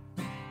go.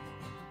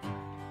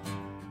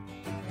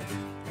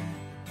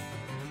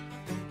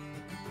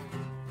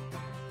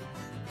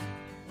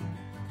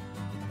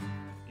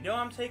 You know,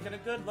 I'm taking a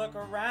good look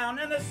around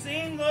and the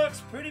scene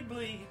looks pretty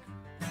bleak.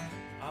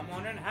 I'm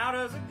wondering, how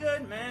does a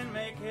good man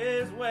make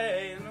his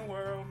way in the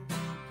world?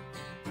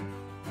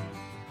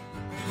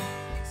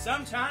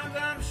 Sometimes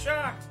I'm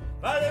shocked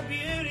by the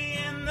beauty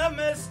and the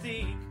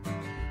mystique.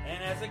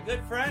 And as a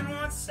good friend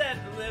once said,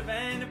 to live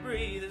and to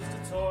breathe is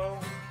to toil.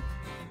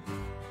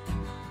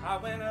 I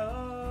went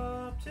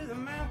up to the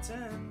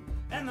mountain,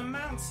 and the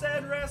mountain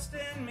said, "Rest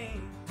in me.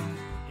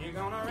 You're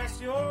gonna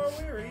rest your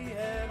weary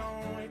head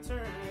on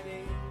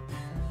eternity."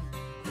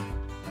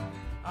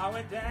 I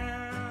went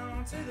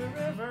down to the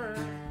river,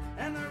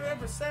 and the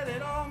river said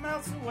it all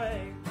melts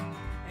away,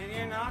 and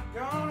you're not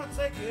gonna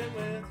take it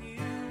with you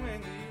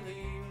when you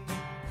leave.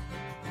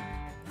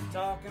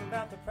 Talking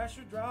about the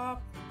pressure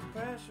drop, and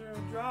the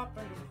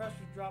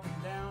pressure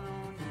dropping down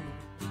on you.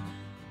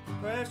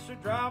 Pressure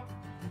drop,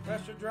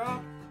 pressure's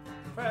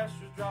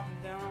dropping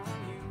down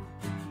on you.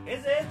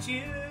 Is it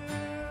you?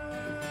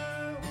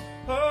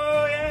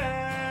 Oh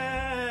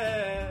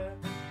yeah.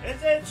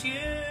 Is it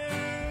you?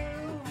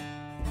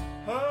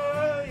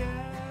 Oh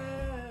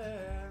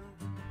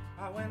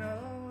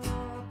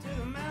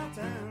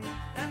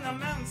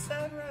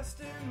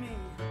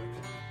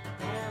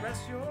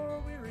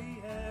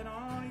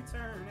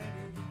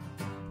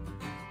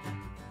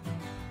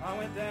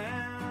went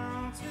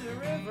down to the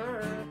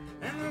river,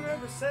 and the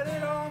river said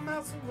it all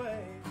melts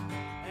away,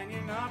 and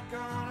you're not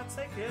gonna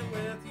take it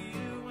with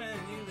you when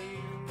you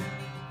leave.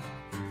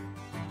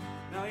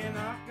 No, you're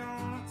not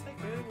gonna take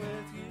it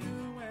with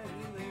you when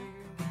you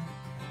leave.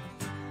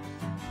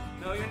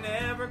 No, you're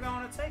never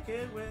gonna take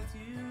it with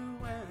you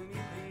when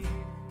you leave.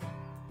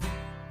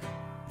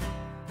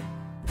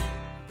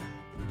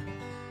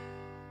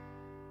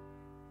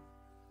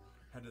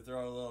 Had to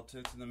throw a little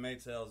Toots and the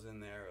Maytals in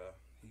there.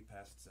 He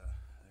passed there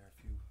a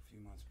few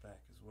months back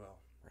as well.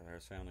 Well,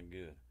 that sounded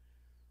good.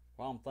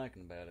 While I'm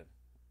thinking about it,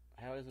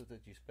 how is it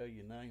that you spell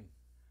your name?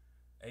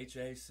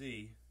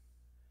 HAC,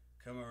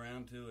 come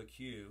around to a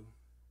Q,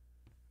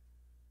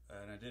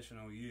 an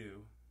additional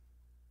U,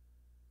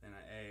 and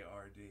an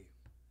ARD.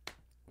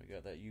 We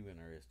got that U in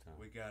there this time.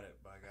 We got it,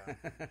 by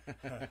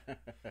God.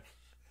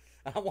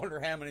 I wonder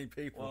how many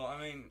people Well, I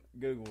mean,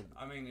 Googled.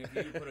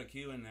 if you put a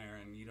Q in there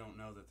and you don't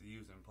know that the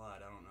U's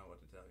implied, I don't know what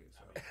to tell you.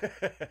 So,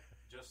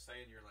 Just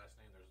saying your last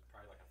name, there's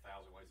probably like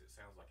 1,000 ways it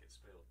sounds like it's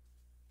spelled.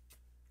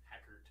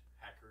 Hackard,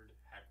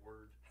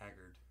 Hackward,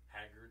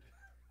 Haggard,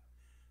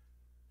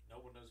 No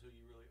one knows who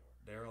you really are.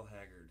 Daryl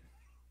Haggard,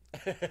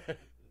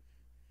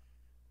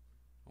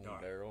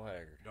 Daryl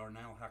Haggard.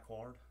 Darnell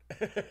Hackward.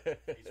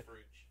 He's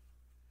French.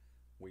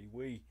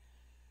 Oui.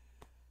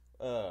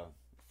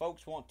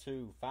 Folks want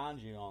to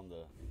find you on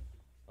the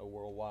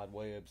World Wide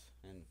Webs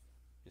and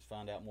just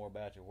find out more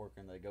about you. Where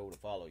can they go to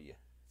follow you?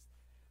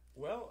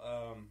 Well,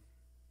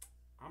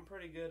 I'm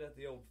pretty good at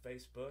the old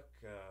Facebook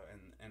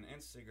and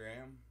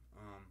Instagram.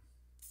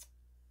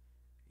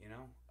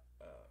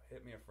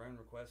 Hit me a friend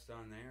request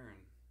on there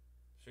and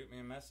shoot me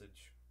a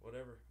message.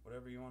 Whatever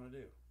you want to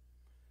do.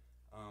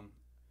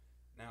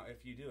 Now,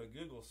 if you do a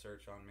Google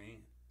search on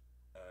me,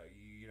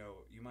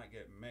 you might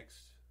get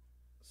mixed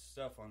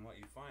stuff on what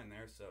you find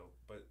there. So,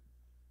 but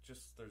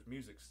just there's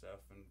music stuff,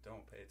 and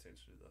don't pay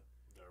attention to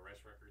The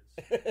Arrest Records.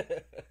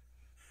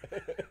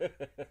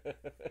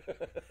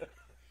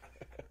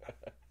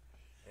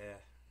 Yeah,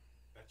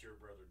 That's your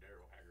brother,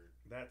 Daryl Haggard.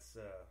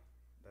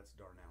 that's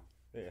Darnell.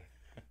 Yeah.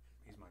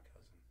 He's my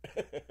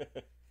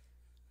cousin.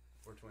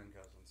 We're twin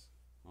cousins.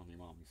 On your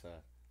mommy's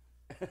side.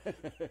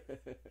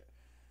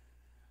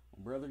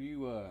 Well, brother,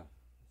 you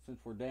since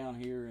we're down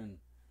here in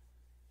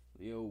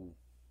the old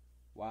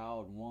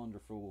wild and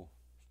wonderful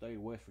state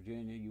of West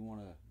Virginia, you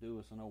want to do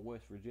us an old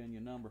West Virginia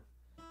number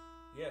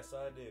Yes,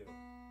 I do.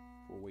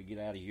 before we get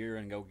out of here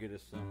and go get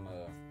us some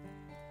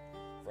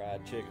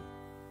fried chicken?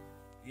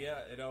 Yeah,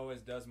 it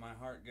always does my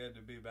heart good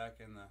to be back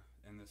in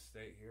this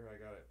state here. I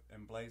got it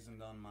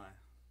emblazoned on my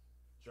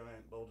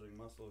giant bulging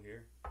muscle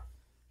here.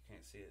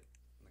 Can't see it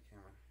in the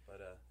camera, but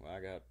Well,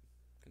 I got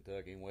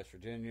Kentucky and West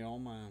Virginia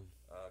on mine.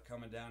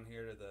 coming down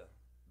here to the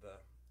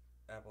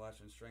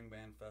Appalachian String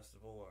Band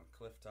Festival on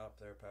Clifftop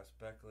there past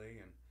Beckley,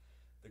 and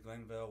the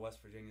Glenville,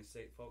 West Virginia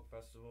State Folk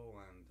Festival,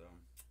 and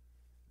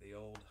the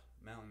old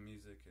mountain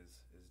music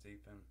is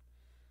deep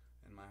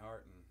in my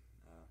heart, and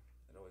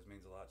it always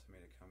means a lot to me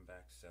to come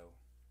back. So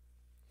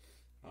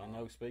I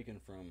know, speaking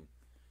from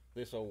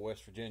this old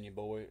West Virginia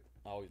boy, it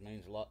always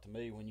means a lot to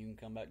me when you can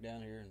come back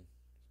down here and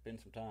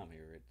spend some time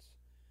here.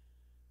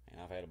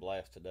 And I've had a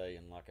blast today,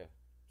 and like I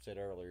said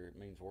earlier, it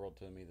means the world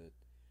to me that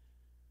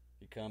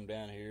you come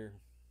down here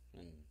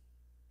and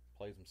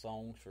play some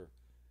songs for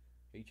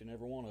each and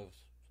every one of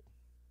us. So,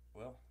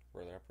 well,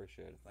 brother, I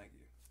appreciate it. thank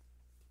you.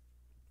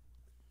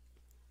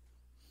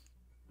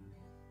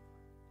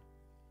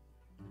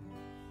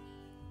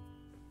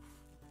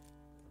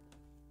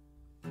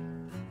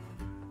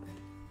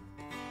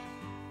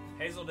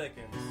 Hazel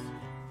Dickens.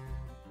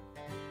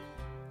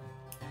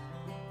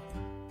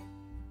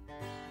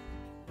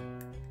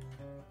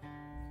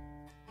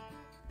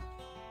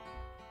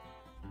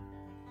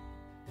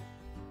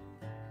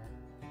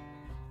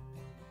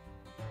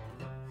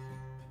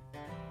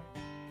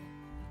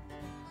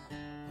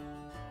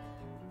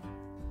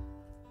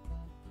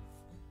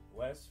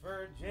 West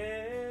Virginia,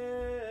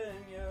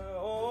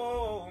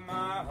 oh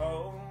my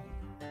home.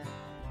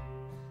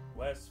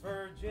 West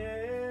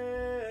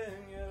Virginia,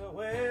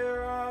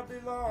 where I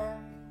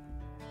belong.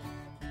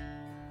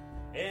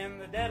 In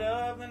the dead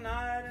of the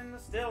night, in the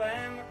still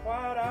and the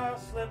quiet, I'll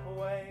slip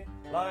away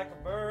like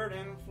a bird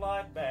in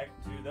flight back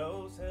to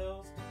those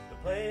hills, the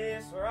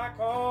place where I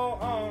call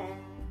home.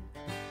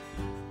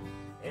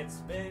 It's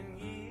been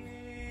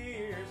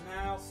years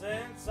now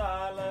since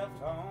I left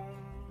home,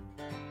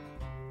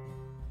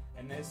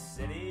 and this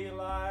city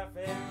life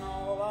ain't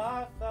all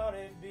I thought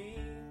it'd be.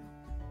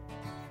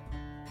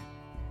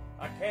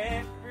 I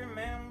can't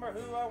remember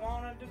who I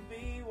wanted to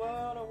be,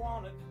 what I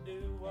wanted to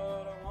do,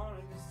 what I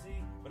wanted to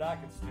see, but I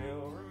can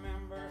still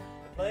remember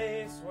the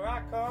place where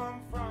I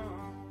come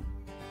from.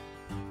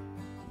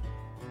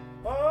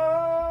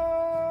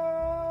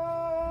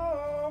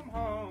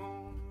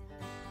 Home.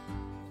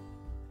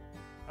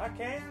 I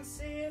can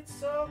see it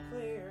so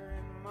clear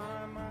in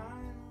my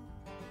mind.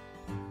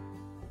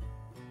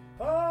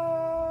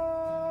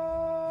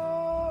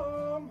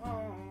 Home.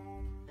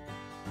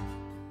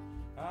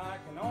 I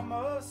can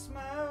almost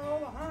smell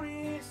the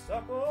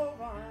honeysuckle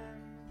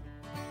vine.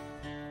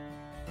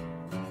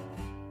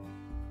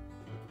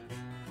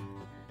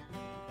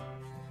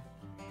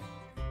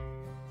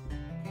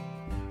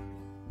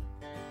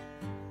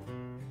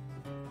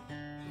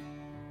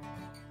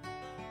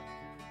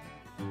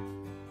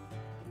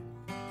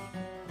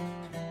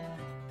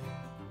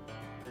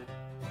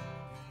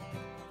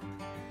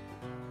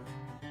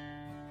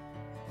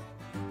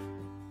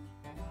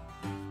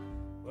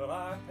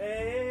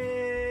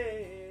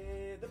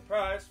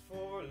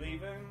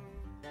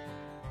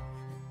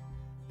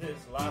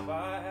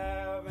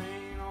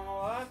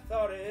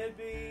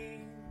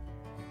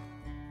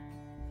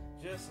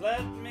 Just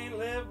let me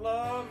live,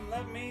 love, and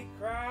let me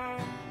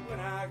cry. When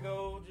I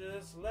go,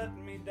 just let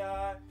me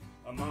die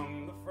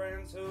among the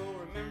friends who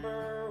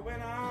remember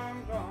when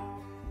I'm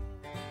gone.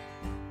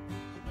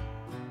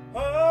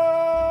 Home,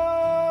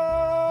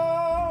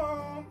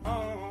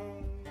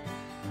 home,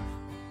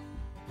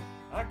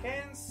 I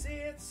can see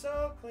it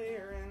so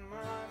clear in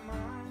my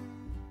mind.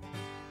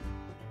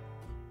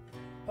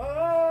 Home,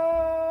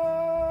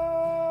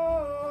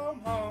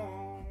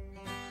 home,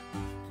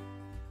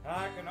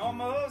 I can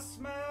almost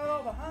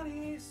smell the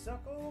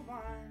honeysuckle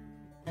vine.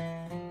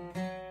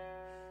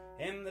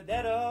 In the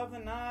dead of the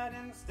night,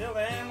 in the still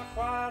and the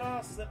quiet,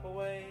 I'll slip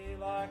away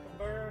like a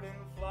bird in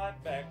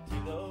flight back to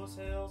those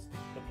hills,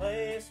 the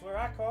place where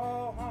I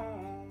call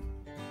home.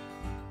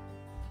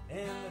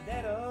 In the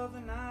dead of the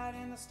night,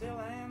 in the still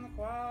and the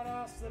quiet,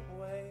 I'll slip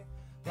away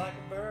like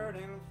a bird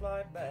in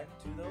flight back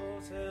to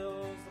those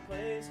hills, the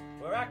place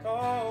where I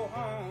call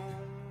home.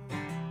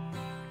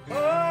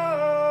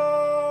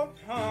 Oh,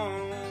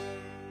 home.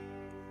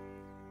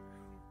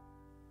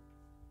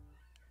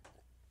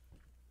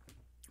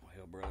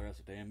 Well, brother, that's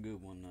a damn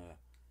good one.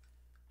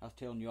 I was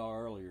telling y'all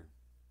earlier,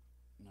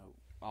 you know,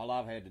 all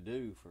I've had to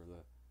do for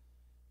the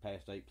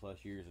past 8+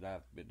 years that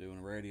I've been doing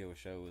a radio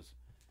show is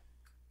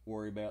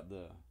worry about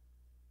the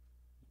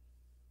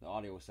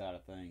audio side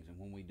of things. And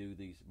when we do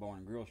these Barn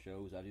and Grill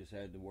shows, I just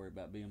had to worry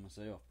about being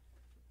myself.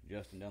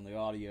 Justin done the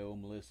audio,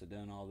 Melissa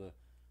done all the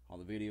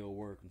video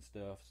work and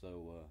stuff.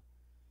 So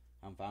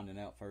I'm finding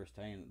out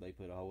firsthand that they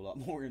put a whole lot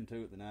more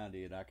into it than I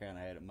did. I kind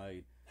of had it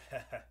made.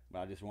 But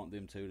I just want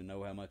them two to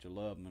know how much I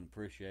love them and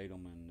appreciate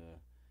them,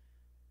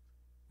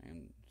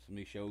 and some of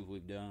these shows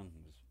we've done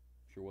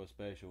sure was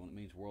special, and it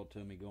means the world to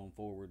me going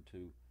forward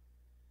to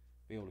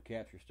be able to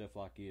capture stuff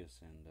like this.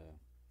 And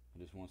I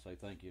just want to say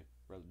thank you,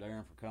 Brother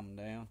Darren, for coming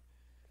down,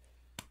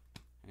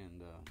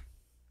 and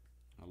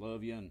I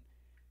love you, and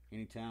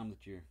anytime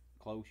that you're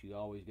close, you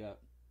always got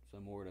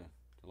somewhere to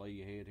lay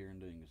your head here in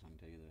Dingus, I can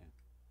tell you that.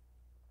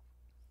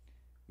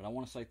 But I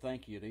want to say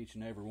thank you to each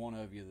and every one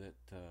of you that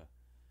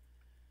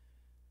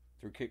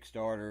through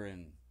Kickstarter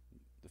and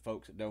the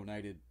folks that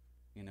donated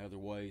in other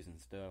ways and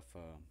stuff,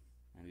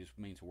 and it just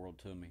means the world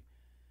to me.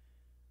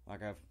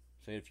 Like I've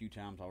said a few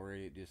times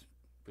already, it just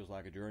feels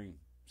like a dream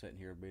sitting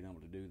here being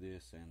able to do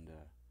this, and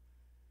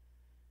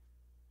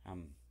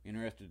I'm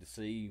interested to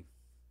see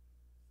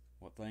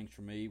what things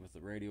for me with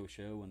the radio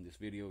show and this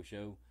video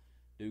show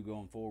do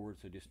going forward.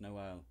 So just know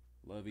I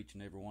love each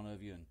and every one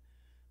of you and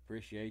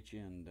appreciate you,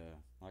 and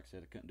like I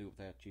said, I couldn't do it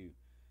without you.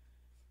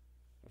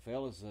 But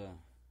fellas,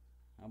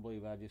 I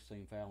believe I just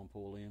seen Fallon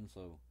pull in,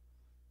 so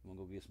you want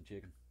to go get some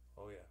chicken?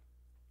 Oh, yeah.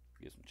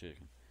 Get some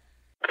chicken.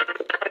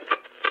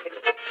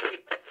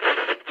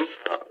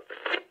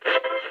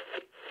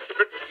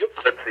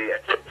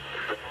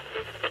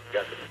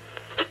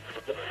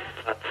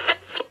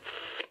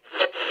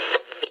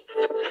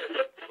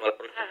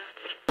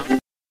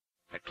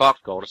 That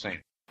clock's called us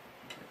in.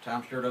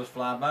 Time sure does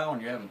fly by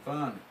when you're having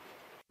fun.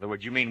 In other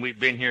words, you mean we've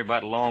been here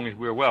about as long as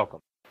we're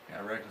welcome? Yeah,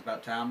 I reckon it's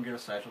about time to get our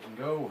satchels and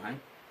go, Hank.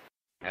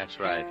 That's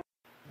right.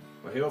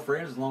 Well, hell,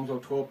 friends, as long as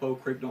old 12-Pole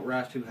Creek don't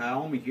rise too high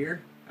on me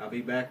here, I'll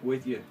be back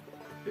with you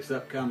this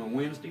upcoming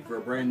Wednesday for a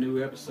brand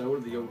new episode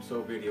of the Old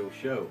Soul Video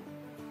Show.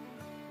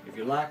 If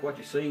you like what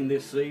you're seeing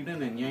this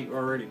evening and you ain't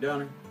already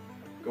done it,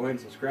 go ahead and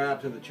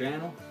subscribe to the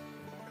channel.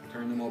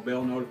 Turn them old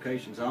bell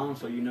notifications on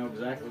so you know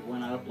exactly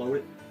when I upload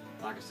it,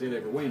 like I said,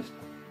 every Wednesday.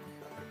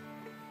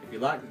 If you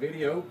like the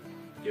video,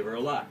 give her a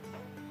like.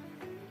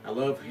 I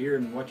love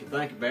hearing what you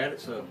think about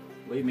it, so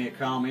leave me a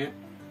comment.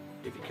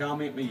 If you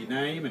comment me your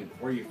name and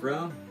where you're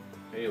from,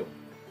 hell,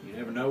 you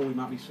never know, we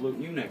might be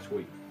saluting you next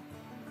week.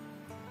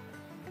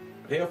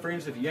 But hell,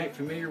 friends, if you ain't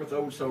familiar with the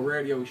Old Soul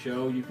Radio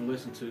Show, you can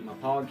listen to my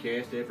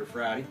podcast every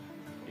Friday.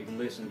 You can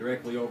listen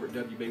directly over at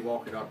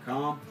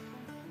wbwalker.com.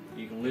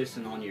 You can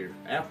listen on your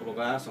Apple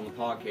device on the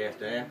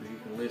podcast app, or you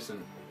can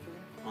listen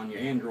on your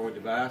Android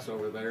device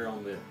over there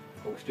on the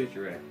old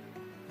Stitcher app.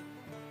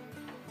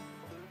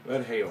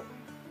 But hell,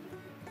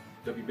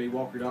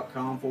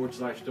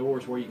 wbwalker.com/store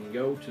is where you can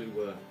go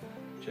to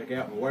check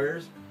out my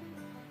wares.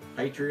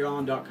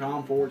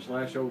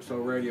 Patreon.com/Old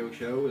Soul Radio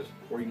Show is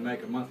where you can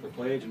make a monthly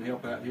pledge and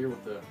help out here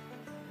with the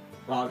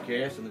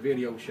podcast and the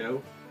video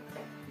show.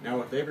 Now,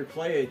 with every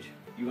pledge,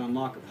 you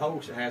unlock a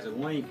post that has a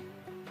link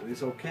to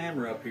this old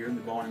camera up here in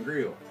the Barn and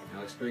Grill.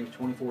 Now, it streams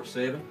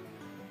 24/7.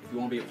 If you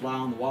want to be a fly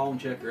on the wall and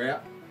check her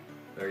out,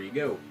 there you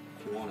go.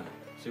 If you want to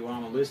see what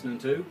I'm listening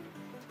to,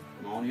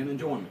 come on in and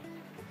join me.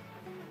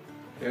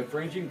 Yeah,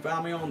 friends, you can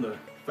find me on the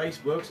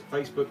Facebooks at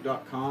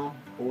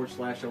facebook.com/Old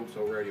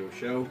Soul Radio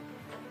Show.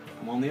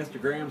 I'm on the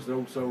Instagrams at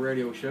Old Soul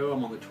Radio Show.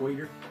 I'm on the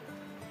Twitter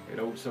at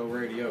Old Soul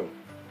Radio. Well,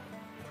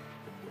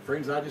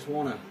 friends, I just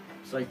want to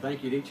say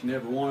thank you to each and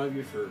every one of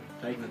you for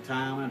taking the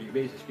time out of your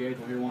busy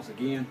schedule here once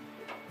again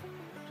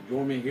to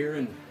join me here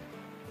in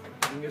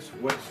Dingus,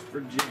 West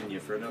Virginia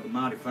for another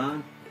mighty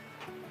fine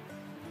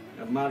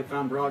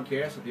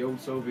broadcast of the Old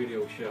Soul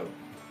Video Show.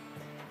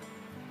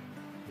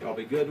 Y'all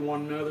be good to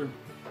one another,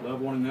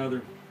 love one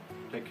another,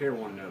 take care of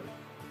one another.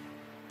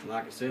 And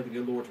like I said, the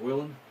good Lord's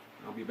willing,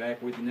 I'll be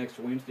back with you next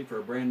Wednesday for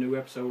a brand new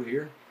episode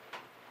here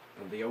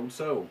of the Old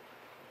Soul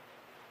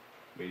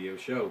video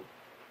show.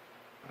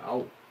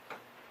 Oh.